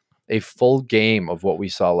to a full game of what we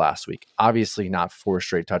saw last week. Obviously not 4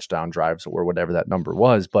 straight touchdown drives or whatever that number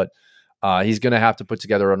was, but he's going to have to put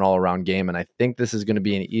together an all-around game. And I think this is going to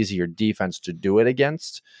be an easier defense to do it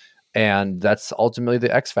against. And that's ultimately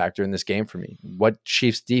the X factor in this game for me. What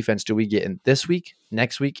Chiefs defense do we get in this week,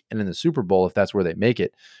 next week, and in the Super Bowl, if that's where they make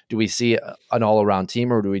it? Do we see an all-around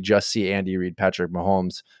team, or do we just see Andy Reid, Patrick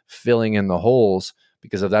Mahomes filling in the holes?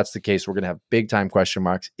 Because if that's the case, we're going to have big-time question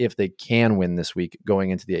marks if they can win this week going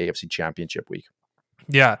into the AFC Championship week.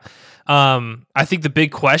 Yeah. I think the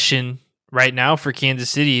big question right now for Kansas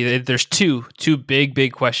City, there's two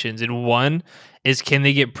big questions. And one is, can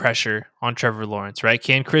they get pressure on Trevor Lawrence, right?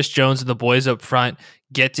 Can Chris Jones and the boys up front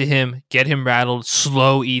get to him, get him rattled,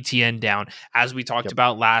 slow ETN down? As we talked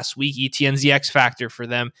about last week, ETN's the X factor for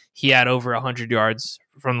them. He had over 100 yards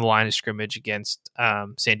from the line of scrimmage against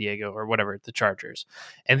San Diego or whatever, the Chargers.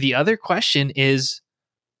 And the other question is,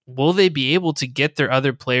 will they be able to get their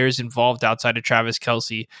other players involved outside of Travis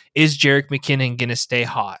Kelce? Is Jerick McKinnon going to stay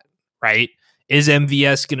hot, right? Is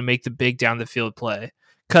MVS going to make the big down the field play?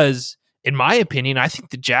 Because in my opinion, I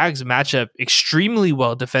think the Jags match up extremely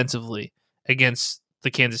well defensively against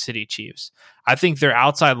the Kansas City Chiefs. I think their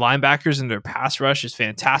outside linebackers and their pass rush is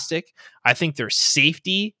fantastic. I think their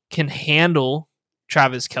safety can handle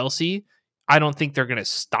Travis Kelce. I don't think they're going to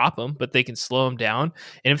stop him, but they can slow him down.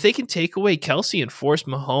 And if they can take away Kelce and force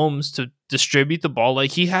Mahomes to distribute the ball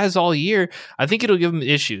like he has all year, I think it'll give him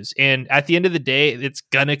issues. And at the end of the day, it's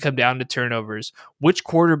going to come down to turnovers. Which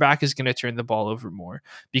quarterback is going to turn the ball over more?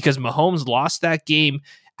 Because Mahomes lost that game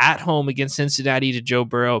at home against Cincinnati to Joe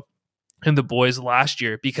Burrow and the boys last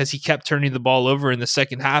year because he kept turning the ball over in the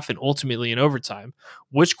second half and ultimately in overtime.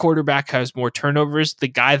 Which quarterback has more turnovers? The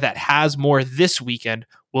guy that has more this weekend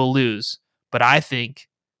will lose. But I think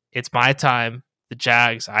it's my time. The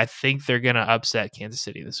Jags, I think they're going to upset Kansas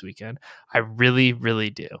City this weekend. I really, really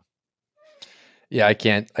do. Yeah, I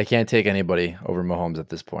can't take anybody over Mahomes at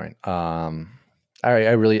this point. I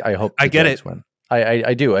hope the Jags win.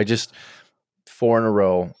 I do. I just 4 in a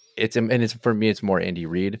row. It's for me, it's more Andy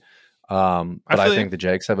Reid. But I think the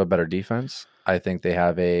Jags have a better defense. I think they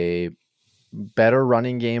have a better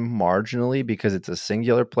running game marginally because it's a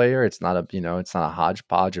singular player. It's not a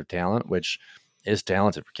hodgepodge of talent, which is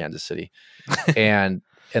talented for Kansas City. and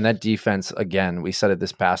that defense, again, we said it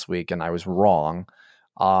this past week and I was wrong.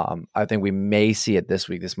 I think we may see it this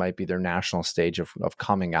week. This might be their national stage of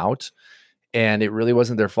coming out. And it really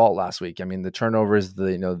wasn't their fault last week. I mean, the turnovers,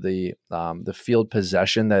 the field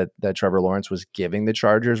possession that Trevor Lawrence was giving the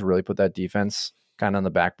Chargers really put that defense kind of on the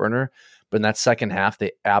back burner. But in that second half,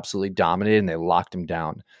 they absolutely dominated and they locked him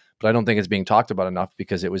down. But I don't think it's being talked about enough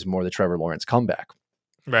because it was more the Trevor Lawrence comeback.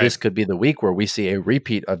 Right. This could be the week where we see a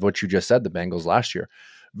repeat of what you just said, the Bengals last year.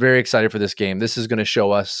 Very excited for this game. This is going to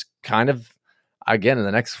show us kind of, again, in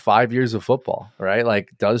the next 5 years of football, right?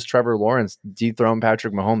 Like, does Trevor Lawrence dethrone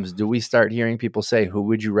Patrick Mahomes? Do we start hearing people say, who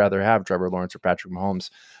would you rather have, Trevor Lawrence or Patrick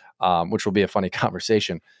Mahomes? Which will be a funny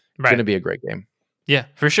conversation. Going Right. to be a great game. Yeah,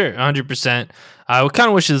 for sure. 100%. I kind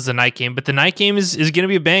of wish it was the night game, but the night game is going to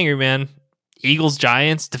be a banger, man. Eagles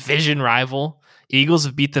Giants, division rival. Eagles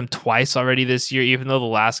have beat them twice already this year, even though the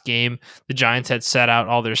last game the Giants had set out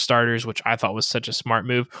all their starters, which I thought was such a smart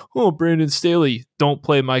move. Oh, Brandon Staley, don't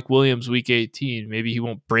play Mike Williams week 18. Maybe he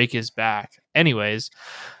won't break his back. Anyways,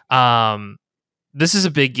 this is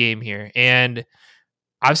a big game here. And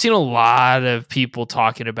I've seen a lot of people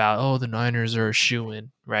talking about, oh, the Niners are a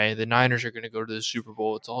shoo-in, right? The Niners are going to go to the Super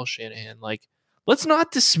Bowl. It's all Shanahan. Like, let's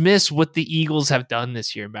not dismiss what the Eagles have done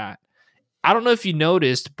this year, Matt. I don't know if you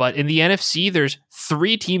noticed, but in the NFC, there's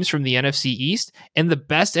 3 teams from the NFC East, and the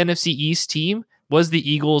best NFC East team was the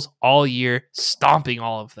Eagles all year, stomping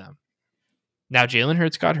all of them. Now, Jalen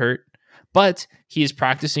Hurts got hurt, but he is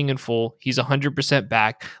practicing in full. He's 100%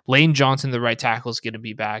 back. Lane Johnson, the right tackle, is going to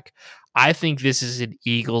be back. I think this is an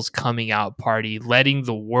Eagles coming out party, letting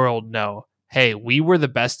the world know, hey, we were the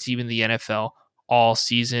best team in the NFL all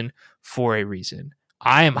season for a reason.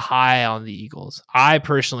 I am high on the Eagles. I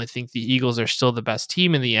personally think the Eagles are still the best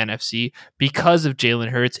team in the NFC because of Jalen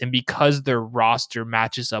Hurts and because their roster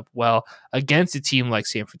matches up well against a team like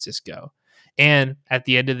San Francisco. And at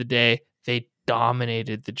the end of the day, they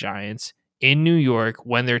dominated the Giants in New York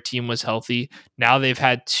when their team was healthy. Now they've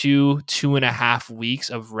had 2.5 weeks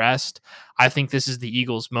of rest. I think this is the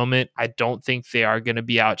Eagles' moment. I don't think they are going to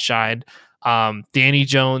be outshined. Danny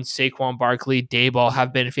Jones, Saquon Barkley, Dayball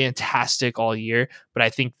have been fantastic all year, but I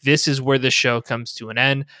think this is where the show comes to an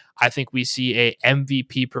end. I think we see a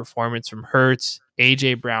MVP performance from Hurts,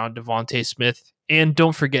 AJ Brown, Devontae Smith, and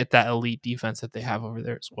don't forget that elite defense that they have over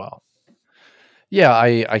there as well. Yeah,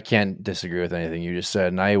 I can't disagree with anything you just said.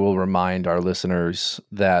 And I will remind our listeners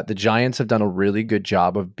that the Giants have done a really good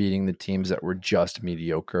job of beating the teams that were just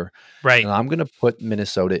mediocre. Right. And I'm going to put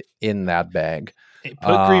Minnesota in that bag. Hey,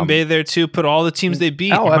 put Green Bay there too. Put all the teams they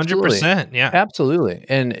beat. Oh, absolutely. 100%. Yeah. Absolutely.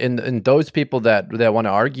 And those people that want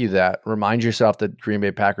to argue that, remind yourself that Green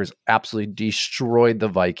Bay Packers absolutely destroyed the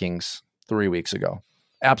Vikings 3 weeks ago.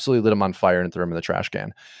 Absolutely lit them on fire and threw them in the trash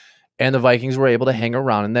can. And the Vikings were able to hang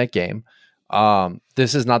around in that game.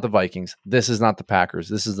 This is not the Vikings. This is not the Packers.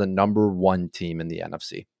 This is the number 1 team in the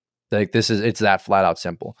NFC. Like, it's that flat out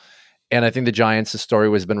simple. And I think the Giants'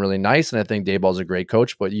 story has been really nice. And I think Dayball's a great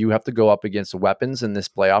coach, but you have to go up against weapons in this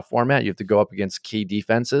playoff format. You have to go up against key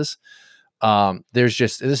defenses. This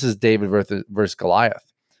is David versus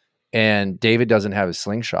Goliath, and David doesn't have his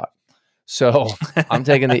slingshot. So I'm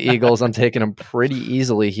taking the Eagles. I'm taking them pretty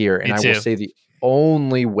easily here. And I will say the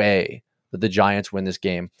only way that the Giants win this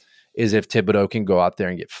game is if Thibodeau can go out there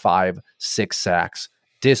and get 5-6 sacks,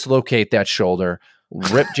 dislocate that shoulder,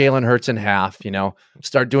 rip Jalen Hurts in half,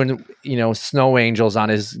 start doing, snow angels on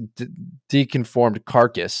his deconformed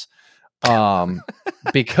carcass.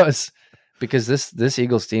 Because this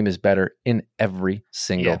Eagles team is better in every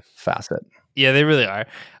single facet. Yeah, they really are.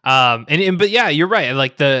 But yeah, you're right.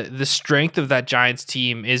 Like the strength of that Giants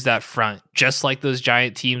team is that front, just like those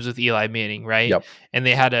Giant teams with Eli Manning, right? Yep. And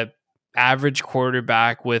they had a average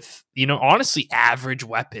quarterback with, honestly average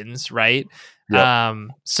weapons, right? Yep.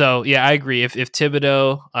 So yeah, I agree. If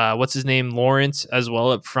Thibodeau, what's his name, Lawrence as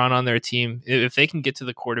well up front on their team, if they can get to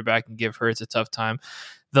the quarterback and give Hurts a tough time,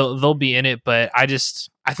 they'll be in it. But I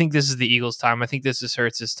think this is the Eagles' time. I think this is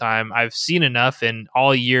Hurts' time. I've seen enough, and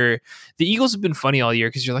all year the Eagles have been funny all year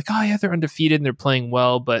because you're like, oh yeah, they're undefeated and they're playing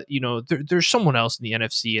well, but there's someone else in the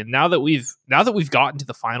NFC, and now that we've gotten to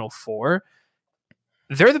the Final Four,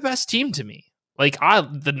 they're the best team to me. Like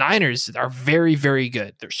the Niners are very, very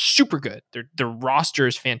good. They're super good. Their roster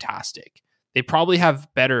is fantastic. They probably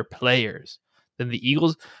have better players than the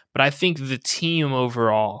Eagles, but I think the team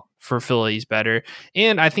overall for Philly is better.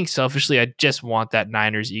 And I think selfishly, I just want that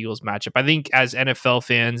Niners-Eagles matchup. I think as NFL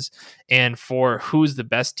fans and for who's the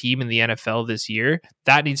best team in the NFL this year,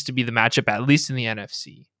 that needs to be the matchup, at least in the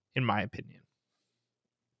NFC, in my opinion.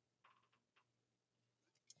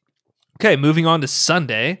 Okay, moving on to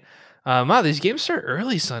Sunday. Wow, these games start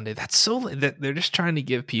early Sunday. That's so that they're just trying to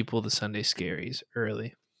give people the Sunday scaries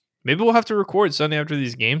early. Maybe we'll have to record Sunday after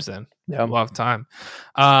these games then. Yeah. We'll have time.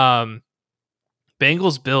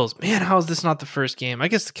 Bengals, Bills. Man, how is this not the first game? I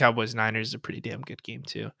guess the Cowboys Niners is a pretty damn good game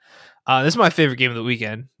too. This is my favorite game of the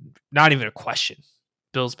weekend. Not even a question.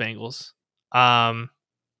 Bills, Bengals.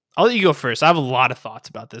 I'll let you go first. I have a lot of thoughts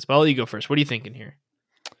about this, but I'll let you go first. What are you thinking here?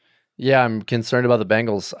 Yeah, I'm concerned about the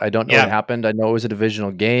Bengals. I don't know what Yeah, happened. I know it was a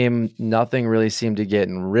divisional game. Nothing really seemed to get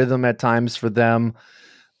in rhythm at times for them.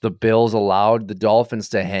 The Bills allowed the Dolphins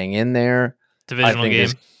to hang in there. I divisional think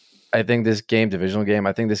this game. I think this game, divisional game,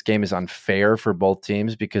 I think this game is unfair for both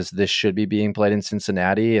teams because this should be being played in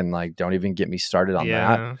Cincinnati, and like don't even get me started on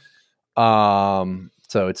that. Yeah.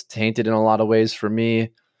 So it's tainted in a lot of ways for me.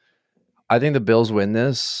 I think the Bills win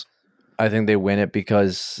this. I think they win it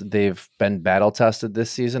because they've been battle tested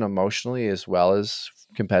this season emotionally as well as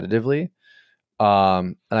competitively.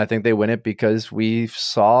 And I think they win it because we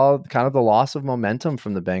saw kind of the loss of momentum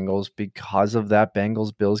from the Bengals because of that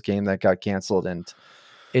Bengals Bills game that got canceled. And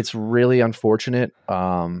it's really unfortunate.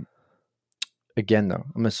 Again, though,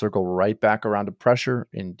 I'm going to circle right back around to pressure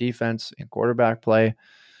in defense and quarterback play.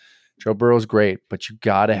 Joe Burrow's great, but you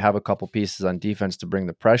got to have a couple pieces on defense to bring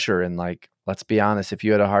the pressure. And like, let's be honest, if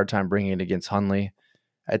you had a hard time bringing it against Hundley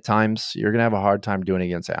at times, you're going to have a hard time doing it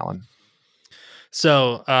against Allen.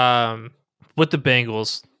 So, with the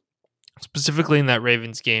Bengals, specifically in that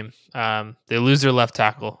Ravens game, they lose their left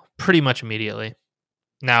tackle pretty much immediately.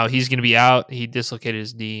 Now he's going to be out. He dislocated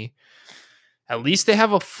his knee. At least they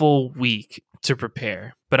have a full week to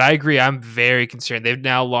prepare. But I agree. I'm very concerned. They've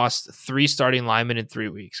now lost 3 starting linemen in 3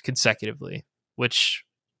 weeks consecutively, which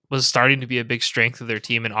was starting to be a big strength of their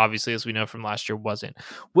team. And obviously, as we know from last year, wasn't.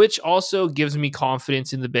 Which also gives me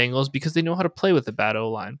confidence in the Bengals because they know how to play with the bad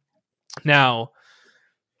O-line. Now,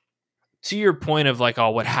 to your point of like,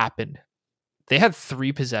 oh, what happened? They had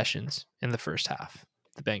 3 possessions in the first half,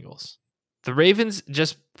 the Bengals. The Ravens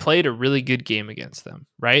just played a really good game against them,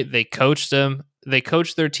 right? They coached them. They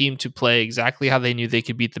coached their team to play exactly how they knew they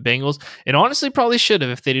could beat the Bengals. And honestly, probably should have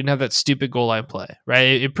if they didn't have that stupid goal line play,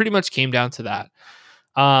 right? It pretty much came down to that.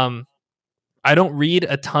 I don't read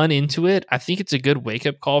a ton into it. I think it's a good wake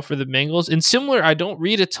up call for the Bengals. And similar, I don't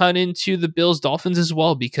read a ton into the Bills Dolphins as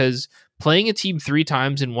well because playing a team 3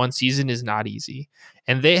 times in one season is not easy.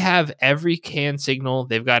 And they have every can signal,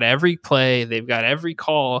 they've got every play, they've got every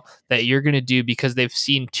call that you're going to do because they've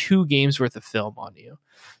seen 2 games worth of film on you.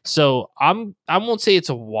 So I won't say it's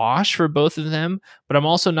a wash for both of them, but I'm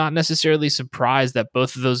also not necessarily surprised that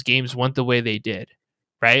both of those games went the way they did.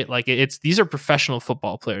 Right? Like it's these are professional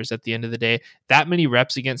football players at the end of the day. That many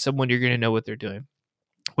reps against someone, you're going to know what they're doing.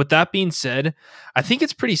 With that being said, I think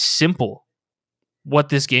it's pretty simple what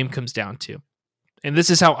this game comes down to. And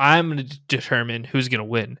this is how I'm going to determine who's going to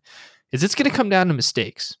win. Is it's going to come down to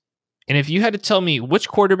mistakes. And if you had to tell me which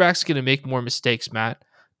quarterback's going to make more mistakes, Matt,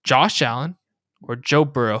 Josh Allen or Joe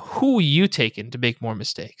Burrow, who are you taking to make more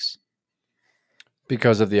mistakes?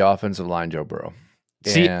 Because of the offensive line, Joe Burrow.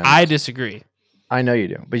 See, And I disagree. I know you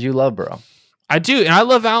do, but you love Burrow. I do, and I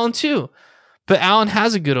love Allen too. But Allen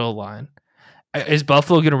has a good old line. Is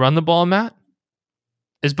Buffalo going to run the ball, Matt?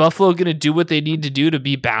 Is Buffalo going to do what they need to do to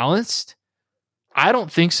be balanced? I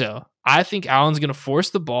don't think so. I think Allen's going to force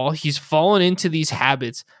the ball. He's fallen into these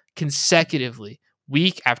habits consecutively,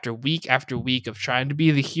 week after week after week of trying to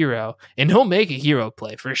be the hero. And he'll make a hero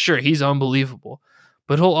play for sure. He's unbelievable.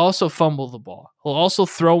 But he'll also fumble the ball. He'll also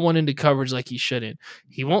throw one into coverage like he shouldn't.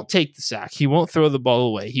 He won't take the sack. He won't throw the ball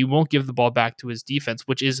away. He won't give the ball back to his defense,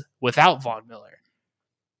 which is without Von Miller.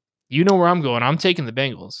 You know where I'm going. I'm taking the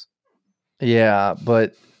Bengals. Yeah,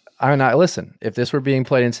 but I'm not. Listen, if this were being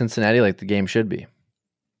played in Cincinnati like the game should be,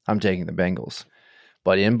 I'm taking the Bengals.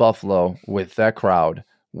 But in Buffalo, with that crowd,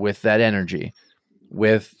 with that energy,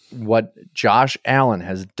 with what Josh Allen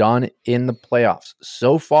has done in the playoffs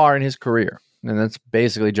so far in his career, and that's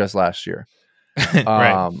basically just last year.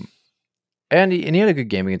 Right. And he had a good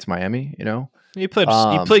game against Miami, you know. He played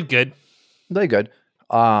good. Played good.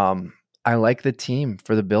 I like the team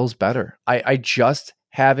for the Bills better. I just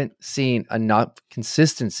haven't seen enough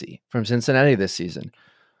consistency from Cincinnati this season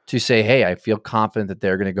to say, hey, I feel confident that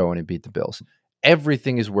they're going to go in and beat the Bills.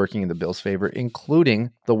 Everything is working in the Bills' favor,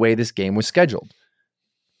 including the way this game was scheduled.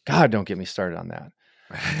 God, don't get me started on that.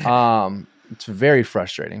 It's very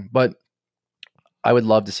frustrating, but I would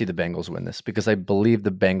love to see the Bengals win this because I believe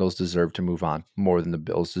the Bengals deserve to move on more than the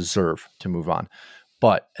Bills deserve to move on.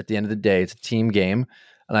 But at the end of the day, it's a team game.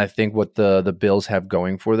 And I think what the Bills have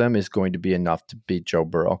going for them is going to be enough to beat Joe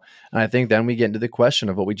Burrow. And I think then we get into the question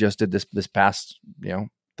of what we just did this past,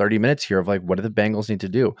 30 minutes here of like, what do the Bengals need to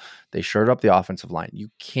do? They shored up the offensive line.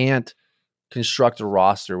 You can't construct a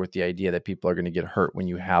roster with the idea that people are going to get hurt when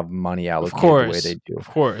you have money allocated the way they do. Of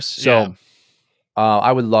course. So Yeah.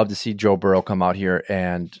 I would love to see Joe Burrow come out here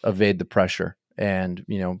and evade the pressure and,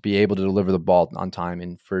 be able to deliver the ball on time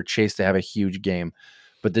and for Chase to have a huge game.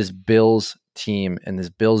 But this Bills team, and this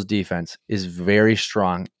Bills defense is very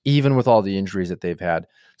strong, even with all the injuries that they've had.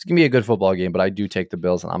 It's going to be a good football game, but I do take the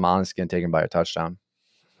Bills, and I'm honestly going to take them by a touchdown.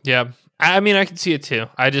 Yeah. I mean, I can see it too.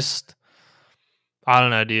 I don't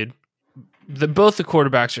know, dude. Both the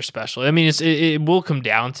quarterbacks are special. I mean, it will come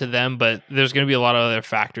down to them, but there's going to be a lot of other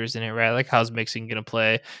factors in it, right? Like, how's Mixon going to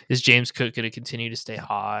play? Is James Cook going to continue to stay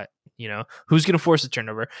hot? You know, who's going to force a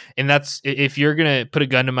turnover? And that's, if you're going to put a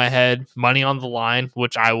gun to my head, money on the line,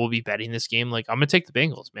 which I will be betting this game, like, I'm going to take the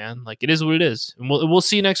Bengals, man. Like, it is what it is. And we'll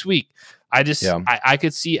see next week. I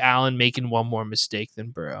could see Allen making one more mistake than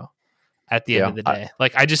Burrow at the end of the day.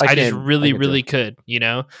 I just really, really could, you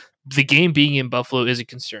know. The game being in Buffalo is a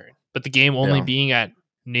concern, but the game only being at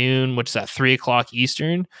noon, which is at 3:00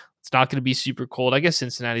 Eastern, it's not going to be super cold. I guess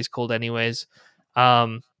Cincinnati's cold anyways.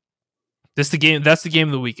 That's the game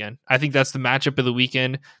of the weekend. I think that's the matchup of the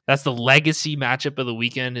weekend. That's the legacy matchup of the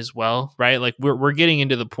weekend as well, right? Like, we're getting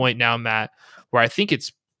into the point now, Matt, where I think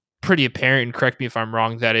it's pretty apparent, and correct me if I'm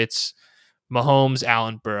wrong, that it's Mahomes,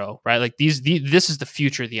 Allen, Burrow, right? Like, this is the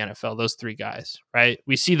future of the NFL, those three guys, right?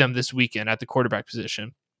 We see them this weekend at the quarterback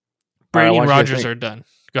position. Brady and Rodgers are done.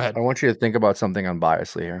 Go ahead. I want you to think about something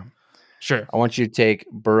unbiasedly here. Sure. I want you to take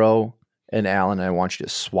Burrow and Allen, and I want you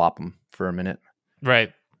to swap them for a minute.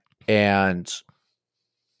 Right. And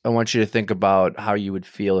I want you to think about how you would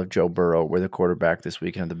feel if Joe Burrow were the quarterback this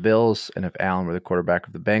weekend of the Bills, and if Allen were the quarterback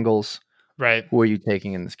of the Bengals. Right. Who are you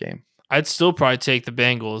taking in this game? I'd still probably take the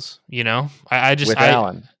Bengals, you know.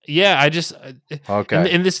 Allen. Yeah,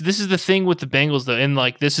 okay. And this is the thing with the Bengals though. And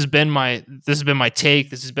like, this has been my take,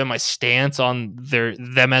 this has been my stance on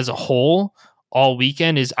them as a whole all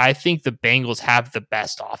weekend, is I think the Bengals have the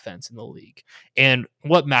best offense in the league. And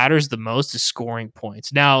what matters the most is scoring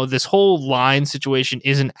points. Now, this whole line situation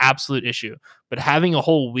is an absolute issue, but having a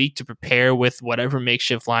whole week to prepare with whatever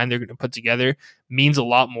makeshift line they're going to put together means a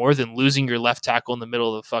lot more than losing your left tackle in the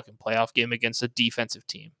middle of the fucking playoff game against a defensive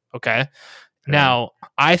team. Okay. Yeah. Now,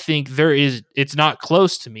 I think it's not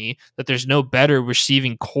close to me that there's no better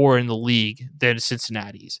receiving core in the league than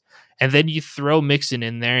Cincinnati's. And then you throw Mixon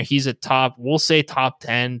in there. He's we'll say top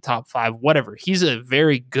 10, top 5, whatever. He's a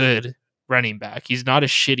very good running back. He's not a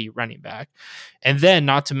shitty running back. And then,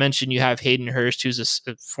 not to mention, you have Hayden Hurst, who's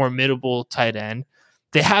a formidable tight end.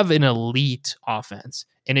 They have an elite offense.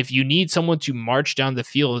 And if you need someone to march down the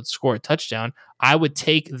field and score a touchdown, I would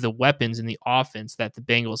take the weapons in the offense that the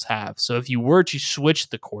Bengals have. So if you were to switch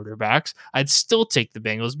the quarterbacks, I'd still take the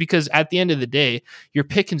Bengals, because at the end of the day, you're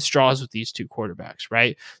picking straws with these two quarterbacks,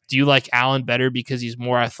 right? Do you like Allen better because he's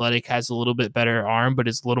more athletic, has a little bit better arm, but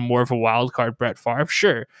is a little more of a wild card Brett Favre?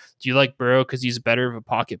 Sure. Do you like Burrow because he's better of a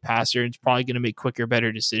pocket passer and is probably going to make quicker,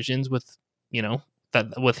 better decisions with, you know, that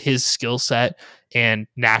with his skill set and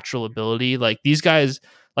natural ability? Like, these guys,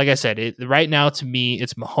 like I said, right now to me,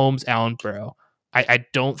 it's Mahomes, Allen, Burrow. I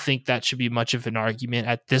don't think that should be much of an argument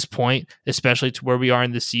at this point, especially to where we are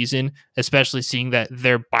in the season, especially seeing that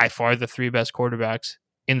they're by far the three best quarterbacks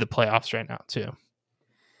in the playoffs right now too.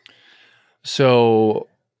 So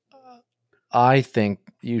I think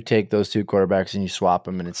you take those two quarterbacks and you swap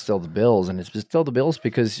them, and it's still the Bills, and it's still the Bills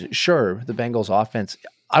because, sure, the Bengals offense,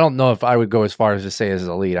 I don't know if I would go as far as to say is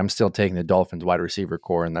elite. I'm still taking the Dolphins wide receiver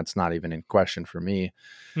core, and that's not even in question for me.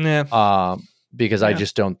 Yeah. Because I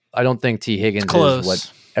don't think T. Higgins is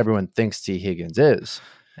what everyone thinks T. Higgins is.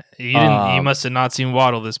 You must have not seen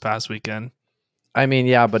Waddle this past weekend. I mean,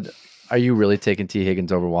 yeah, but are you really taking T.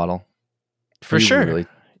 Higgins over Waddle? For sure. Really?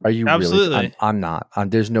 Are you Absolutely. Really? I'm not.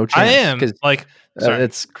 There's no chance. I am. Like,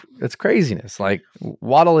 it's craziness. Like,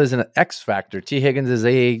 Waddle is an X factor. T. Higgins is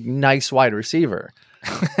a nice wide receiver.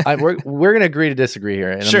 We're going to agree to disagree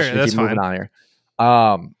here. And sure, I'm just keep moving on here.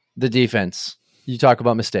 The defense. You talk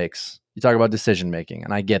about mistakes. You talk about decision making,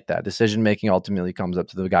 and I get that. Decision making ultimately comes up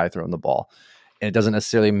to the guy throwing the ball, and it doesn't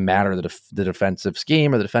necessarily matter the defensive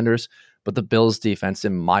scheme or the defenders. But the Bills' defense,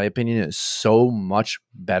 in my opinion, is so much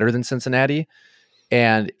better than Cincinnati,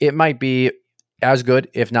 and it might be as good,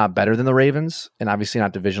 if not better, than the Ravens. And obviously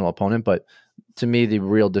not divisional opponent, but to me, the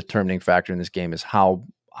real determining factor in this game is how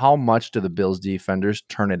much do the Bills' defenders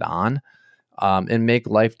turn it on. And make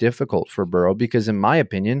life difficult for Burrow, because in my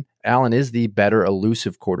opinion, Allen is the better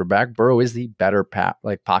elusive quarterback. Burrow is the better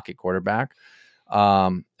pocket quarterback.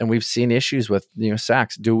 And we've seen issues with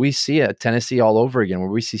sacks. Do we see a Tennessee all over again where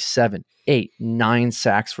we see 7, 8, 9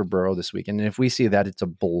 sacks for Burrow this weekend? And if we see that, it's a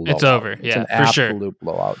blowout. It's over. It's an absolute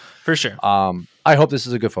blowout. For sure. I hope this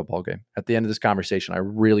is a good football game. At the end of this conversation, I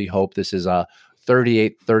really hope this is a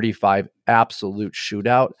 38-35 absolute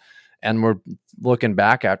shootout. And we're looking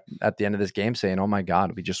back at the end of this game saying, oh my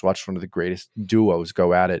God, we just watched one of the greatest duos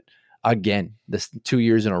go at it again, this 2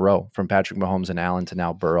 years in a row, from Patrick Mahomes and Allen to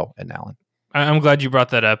now Burrow and Allen. I'm glad you brought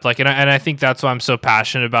that up. Like, and I think that's why I'm so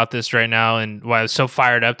passionate about this right now, and why I was so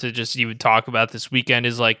fired up to just even talk about this weekend.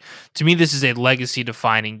 Is like, to me, this is a legacy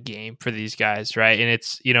defining game for these guys, right? And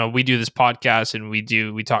it's, we do this podcast and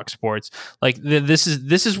we talk sports. Like, this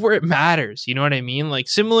is where it matters. You know what I mean? Like,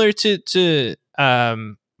 similar to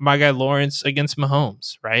my guy Lawrence against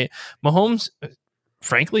Mahomes, right? Mahomes,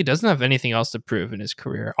 frankly, doesn't have anything else to prove in his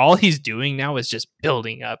career. All he's doing now is just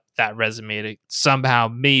building up that resume to somehow,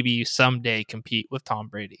 maybe someday, compete with Tom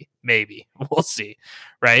Brady. Maybe. We'll see.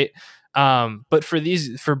 Right. But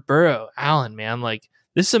for Burrow, Allen, man, like,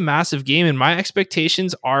 this is a massive game, and my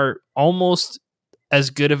expectations are almost as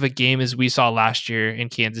good of a game as we saw last year in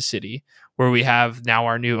Kansas City, where we have now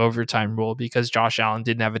our new overtime rule because Josh Allen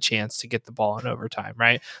didn't have a chance to get the ball in overtime,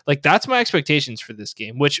 right? Like, that's my expectations for this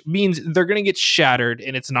game, which means they're going to get shattered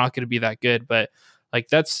and it's not going to be that good. But like,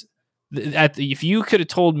 if you could have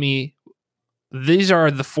told me these are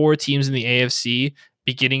the 4 teams in the AFC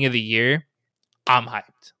beginning of the year, I'm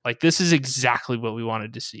hyped. Like, this is exactly what we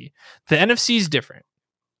wanted to see. The NFC is different,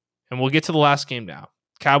 and we'll get to the last game now.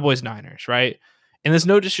 Cowboys Niners, right? And there's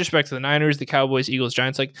no disrespect to the Niners, the Cowboys, Eagles,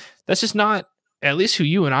 Giants. Like, that's just not at least who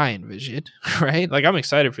you and I envisioned, right? Like, I'm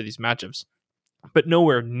excited for these matchups, but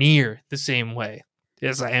nowhere near the same way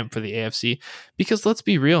as I am for the AFC. Because let's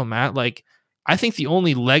be real, Matt. Like, I think the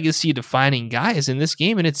only legacy defining guy is in this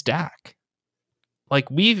game, and it's Dak.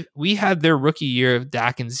 Like, we had their rookie year of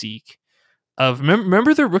Dak and Zeke.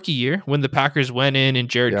 Remember their rookie year when the Packers went in and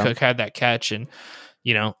Jared Cook had that catch, and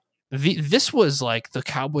this was like, the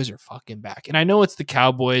Cowboys are fucking back. And I know it's the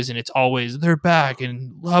Cowboys and it's always they're back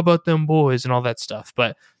and how about them boys and all that stuff,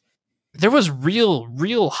 but there was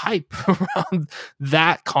real hype around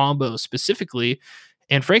that combo specifically.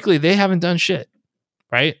 And frankly, they haven't done shit,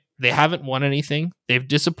 right? They haven't won anything. They've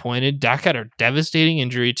disappointed. Dak had a devastating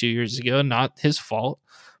injury 2 years ago, not his fault,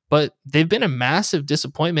 but they've been a massive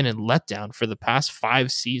disappointment and letdown for the past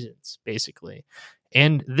 5 seasons, basically.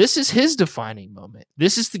 And this is his defining moment.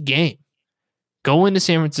 This is the game. Go into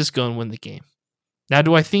San Francisco and win the game. Now,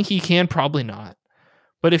 do I think he can? Probably not.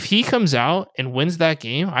 But if he comes out and wins that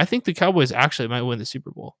game, I think the Cowboys actually might win the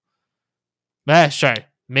Super Bowl.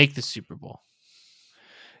 Make the Super Bowl.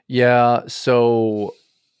 Yeah, so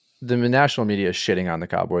the national media is shitting on the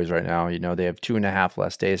Cowboys right now. They have 2.5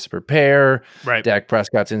 less days to prepare. Right. Dak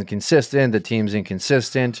Prescott's inconsistent. The team's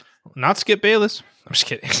inconsistent. Not Skip Bayless. I'm just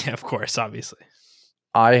kidding. Of course, obviously.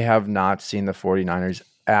 I have not seen the 49ers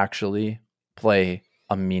actually play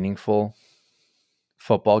a meaningful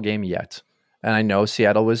football game yet. And I know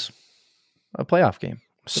Seattle was a playoff game.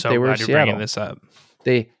 So they were glad you're bringing this up.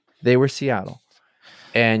 They were Seattle.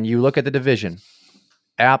 And you look at the division,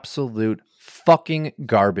 absolute fucking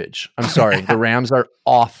garbage. I'm sorry. The Rams are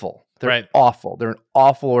awful. They're awful. They're an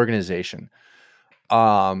awful organization.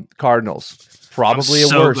 Cardinals, probably a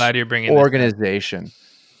worse organization.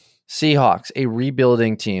 Seahawks, a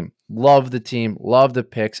rebuilding team. Love the team. Love the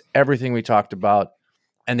picks. Everything we talked about.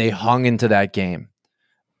 And they hung into that game.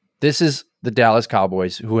 This is the Dallas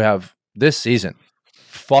Cowboys, who have this season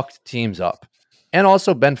fucked teams up and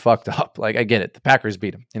also been fucked up. Like, I get it. The Packers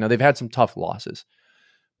beat them. They've had some tough losses.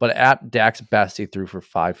 But at Dak's best, he threw for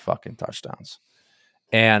 5 fucking touchdowns.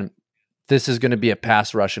 And this is going to be a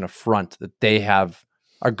pass rush and a front that they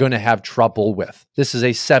are going to have trouble with. This is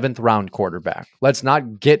a 7th round quarterback. Let's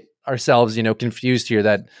not get ourselves, confused here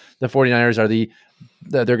that the 49ers are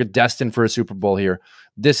they're destined for a Super Bowl here.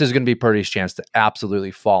 This is going to be Purdy's chance to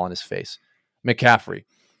absolutely fall on his face. McCaffrey,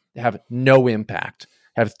 have no impact,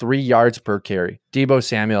 have 3 yards per carry. Deebo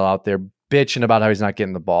Samuel out there bitching about how he's not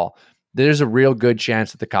getting the ball. There's a real good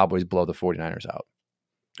chance that the Cowboys blow the 49ers out.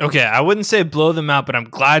 Okay, I wouldn't say blow them out, but I'm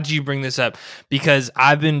glad you bring this up because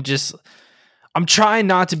I'm trying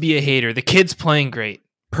not to be a hater. The kid's playing great.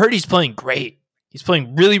 Purdy's playing great. He's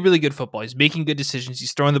playing really, really good football. He's making good decisions.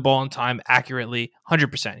 He's throwing the ball on time accurately,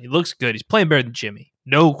 100%. He looks good. He's playing better than Jimmy.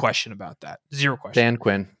 No question about that. 0 question.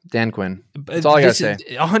 Dan Quinn. That's all I got to say.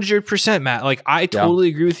 100%, Matt. Like, I totally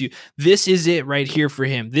agree with you. This is it right here for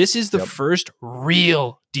him. This is the first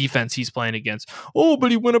real defense he's playing against. Oh,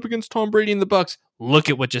 but he went up against Tom Brady and the Bucs. Look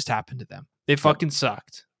at what just happened to them. They fucking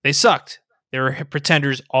sucked. They sucked. They were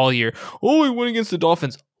pretenders all year. Oh, he went against the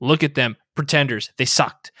Dolphins. Look at them. Pretenders. They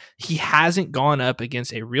sucked. He hasn't gone up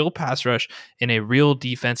against a real pass rush and a real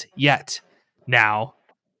defense yet. Now,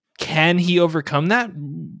 can he overcome that?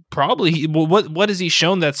 Probably. Well, what has he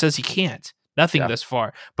shown that says he can't? Nothing thus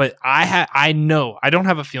far. But I know. I don't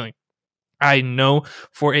have a feeling. I know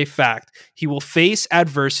for a fact he will face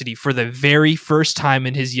adversity for the very first time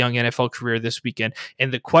in his young NFL career this weekend.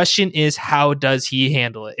 And the question is, how does he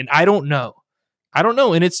handle it? And I don't know. I don't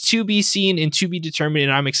know. And it's to be seen and to be determined.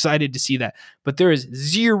 And I'm excited to see that. But there is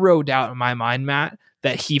zero doubt in my mind, Matt,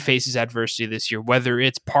 that he faces adversity this year, whether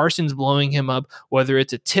it's Parsons blowing him up, whether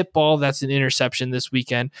it's a tip ball that's an interception this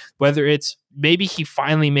weekend, whether it's maybe he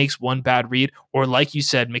finally makes one bad read, or like you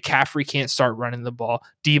said, McCaffrey can't start running the ball.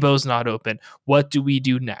 Debo's not open. What do we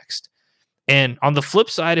do next? And on the flip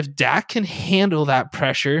side, if Dak can handle that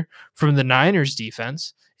pressure from the Niners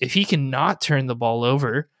defense, if he cannot turn the ball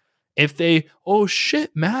over, if they, oh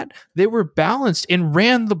shit, Matt, they were balanced and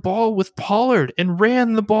ran the ball with Pollard and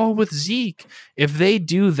ran the ball with Zeke. If they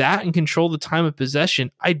do that and control the time of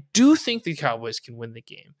possession, I do think the Cowboys can win the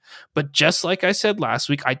game. But just like I said last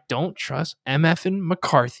week, I don't trust MF and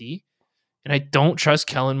McCarthy, and I don't trust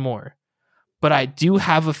Kellen Moore. But I do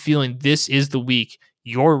have a feeling this is the week,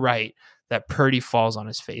 you're right, that Purdy falls on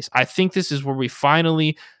his face. I think this is where we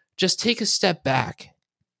finally just take a step back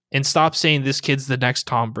and stop saying this kid's the next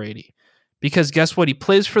Tom Brady. Because guess what? He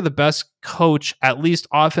plays for the best coach, at least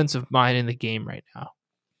offensive mind, in the game right now.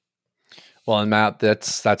 Well, and Matt,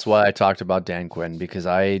 that's why I talked about Dan Quinn, because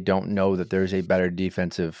I don't know that there's a better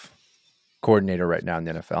defensive coordinator right now in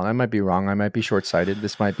the NFL. And I might be wrong. I might be short-sighted.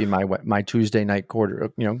 This might be my Tuesday night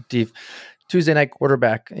Tuesday night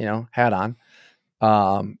quarterback, hat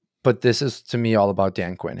on. But this is, to me, all about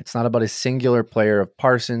Dan Quinn. It's not about a singular player of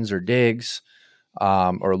Parsons or Diggs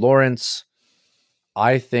or Lawrence.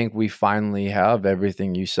 I think we finally have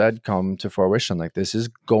everything you said come to fruition. Like, this is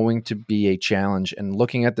going to be a challenge. And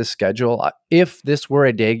looking at the schedule, if this were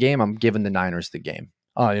a day game, I'm giving the Niners the game.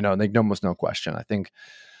 Almost no question. I think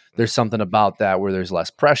there's something about that where there's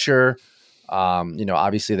less pressure.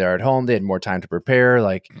 Obviously they're at home. They had more time to prepare.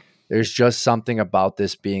 Like, there's just something about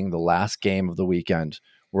this being the last game of the weekend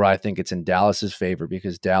where I think it's in Dallas's favor,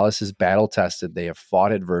 because Dallas is battle tested. They have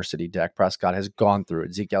fought adversity. Dak Prescott has gone through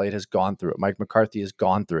it. Zeke Elliott has gone through it. Mike McCarthy has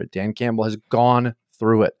gone through it. Dan Campbell has gone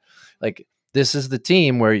through it. Like, this is the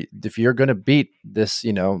team where if you're going to beat this,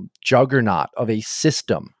 juggernaut of a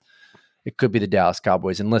system, it could be the Dallas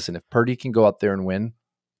Cowboys. And listen, if Purdy can go out there and win,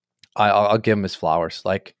 I'll give him his flowers.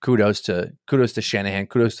 Like, kudos to Shanahan,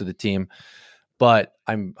 kudos to the team. But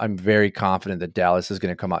I'm very confident that Dallas is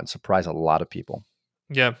going to come out and surprise a lot of people.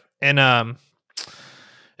 Yeah. And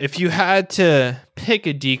if you had to pick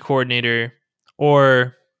a D coordinator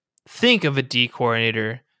or think of a D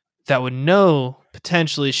coordinator that would know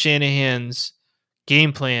potentially Shanahan's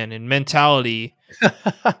game plan and mentality,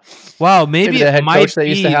 wow, maybe the it head might coach that be,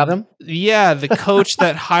 used to have him? Yeah, the coach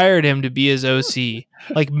that hired him to be his OC.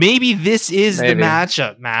 Like, maybe this is the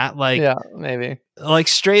matchup, Matt. Like, yeah, maybe. Like,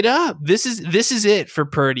 straight up, this is it for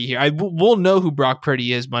Purdy here. We'll know who Brock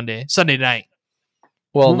Purdy is Sunday night.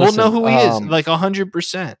 Well, we'll know who he is, like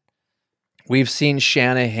 100%. We've seen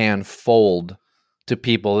Shanahan fold to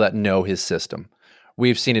people that know his system.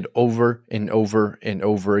 We've seen it over and over and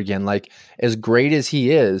over again. Like, as great as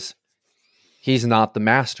he is, he's not the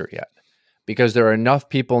master yet, because there are enough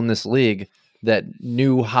people in this league that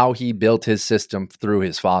knew how he built his system through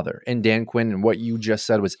his father. And Dan Quinn, and what you just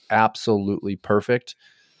said was absolutely perfect.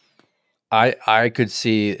 I could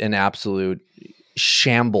see an absolute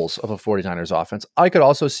shambles of a 49ers offense. I could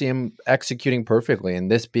also see him executing perfectly,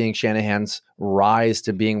 and this being Shanahan's rise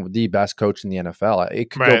to being the best coach in the NFL.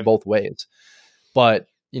 It could go both ways. But,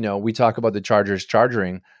 we talk about the Chargers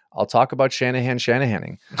chargering. I'll talk about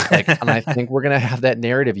Shanahaning. And I think we're going to have that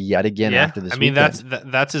narrative yet again after this weekend.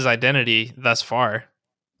 That's his identity thus far.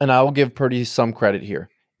 And I will give Purdy some credit here.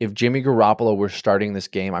 If Jimmy Garoppolo were starting this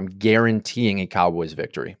game, I'm guaranteeing a Cowboys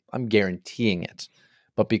victory. I'm guaranteeing it.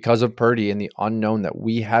 But because of Purdy and the unknown that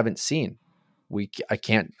we haven't seen, I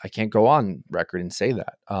can't go on record and say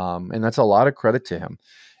that. And that's a lot of credit to him.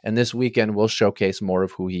 And this weekend will showcase more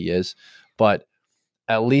of who he is. But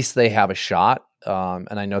at least they have a shot.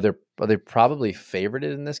 And I know they're probably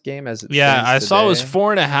favorited in this game as it stands I today. saw it was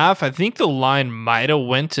 4.5. I think the line might have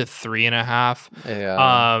went to 3.5.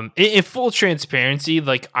 Yeah. In full transparency,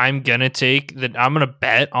 like, I'm gonna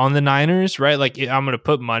bet on the Niners, right? Like, I'm gonna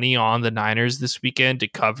put money on the Niners this weekend to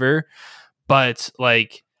cover. But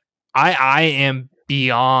like, I am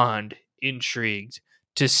beyond intrigued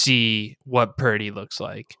to see what Purdy looks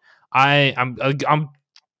like. I'm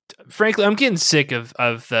frankly, I'm getting sick of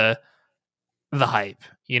the hype,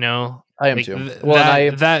 I am too.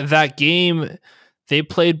 That game they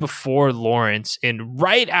played before Lawrence, and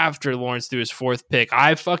right after Lawrence threw his fourth pick,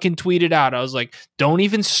 I fucking tweeted out, I was like, don't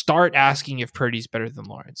even start asking if Purdy's better than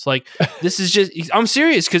Lawrence. Like, this is just, I'm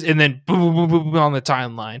serious. And then boom, boom, boom, boom on the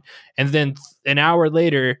timeline. And then an hour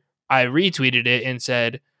later, I retweeted it and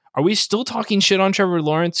said, are we still talking shit on Trevor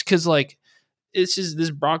Lawrence? Because, like,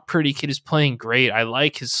 this Brock Purdy kid is playing great. I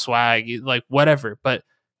like his swag, like, whatever. But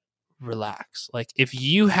relax. Like, if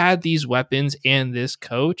you had these weapons and this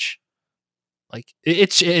coach, like,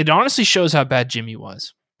 it honestly shows how bad Jimmy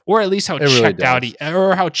was, or at least how checked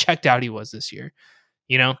out he was this year.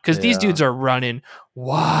 Because these dudes are running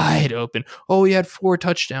wide open. Oh, he had 4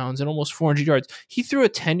 touchdowns and almost 400 yards. He threw a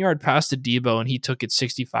 10-yard pass to Debo and he took it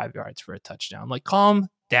 65 yards for a touchdown. Like, calm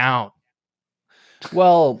down.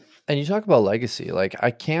 Well, and you talk about legacy. Like,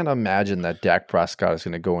 I can't imagine that Dak Prescott is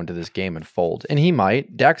going to go into this game and fold, and he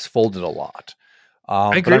might. Dak's folded a lot.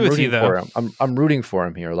 I agree with you, though. For him. I'm rooting for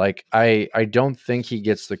him here. Like, I don't think he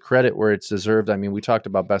gets the credit where it's deserved. I mean, we talked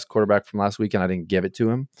about best quarterback from last week, and I didn't give it to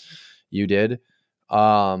him. You did.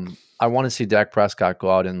 I want to see Dak Prescott go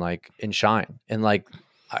out and shine, and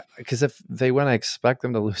because if they win, I expect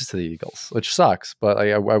them to lose to the Eagles, which sucks. But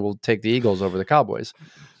I will take the Eagles over the Cowboys.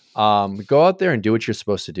 Go out there and do what you're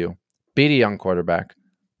supposed to do. Beat a young quarterback.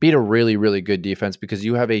 Beat a really, really good defense, because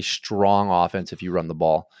you have a strong offense if you run the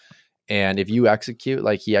ball. And if you execute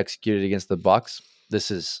like he executed against the Bucs,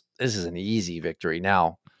 this is an easy victory.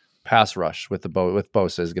 Now, pass rush with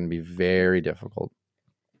Bosa is going to be very difficult.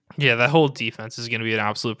 Yeah, that whole defense is going to be an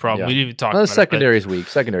absolute problem. We didn't even talk about secondary's weak.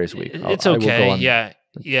 Secondary's weak. It's okay.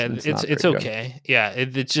 It's okay. Yeah,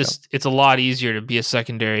 it's a lot easier to be a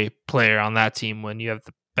secondary player on that team when you have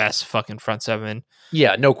the best fucking front seven.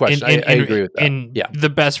 Yeah, no question. I agree with that. The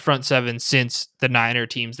best front seven since the Niner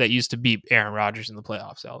teams that used to beat Aaron Rodgers in the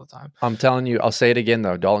playoffs all the time. I'm telling you, I'll say it again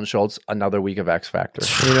though. Dalton Schultz, another week of X Factor.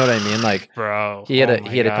 You know what I mean? Like, bro, he had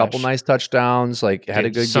a couple nice touchdowns. Like, had a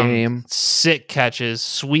good game, sick catches,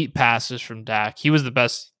 sweet passes from Dak. He was the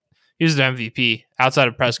best. He was the MVP outside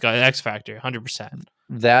of Prescott. X Factor, 100%.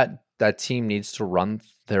 That team needs to run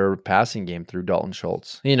their passing game through Dalton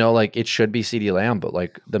Schultz. Like, it should be CeeDee Lamb, but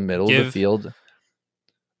like the middle of the field.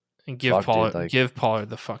 And give Pollard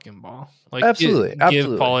the fucking ball. Like, absolutely.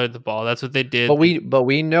 Give Pollard the ball. That's what they did. But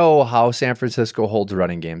we know how San Francisco holds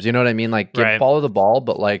running games. You know what I mean? Like, give Pollard the ball,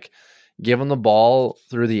 but like, give him the ball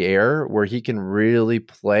through the air where he can really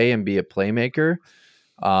play and be a playmaker.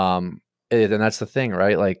 And that's the thing,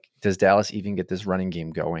 right? Like, does Dallas even get this running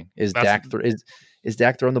game going? Is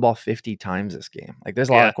Dak throwing the ball 50 times this game? Like, there's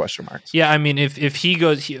a lot of question marks. Yeah, I mean, if he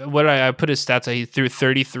goes, I put his stats, he threw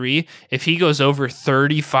 33. If he goes over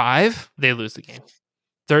 35, they lose the game.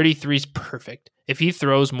 33 is perfect. If he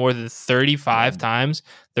throws more than 35 times,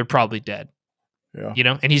 they're probably dead.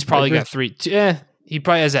 Yeah. And he's probably got 3. He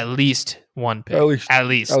probably has at least 1 pick. At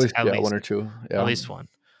least 1 or 2. Yeah. At least 1.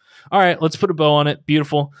 All right, let's put a bow on it.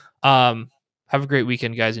 Beautiful. Have a great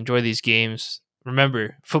weekend, guys. Enjoy these games.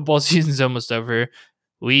 Remember, football season's almost over.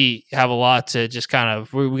 We have a lot to just kind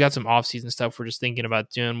of, we got some off-season stuff. We're just thinking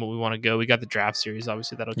about doing what we want to go. We got the draft series,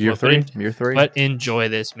 obviously, that'll come year 3. But enjoy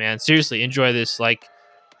this, man. Seriously, enjoy this. Like,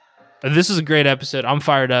 this is a great episode. I'm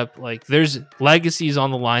fired up. Like, there's legacies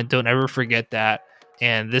on the line. Don't ever forget that.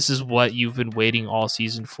 And this is what you've been waiting all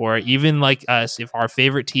season for. Even like us, if our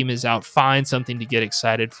favorite team is out, find something to get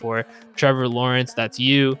excited for. Trevor Lawrence, that's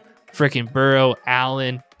you. Freaking Burrow,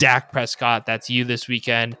 Allen, Dak Prescott, that's you this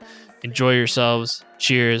weekend. Enjoy yourselves.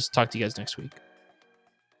 Cheers. Talk to you guys next week.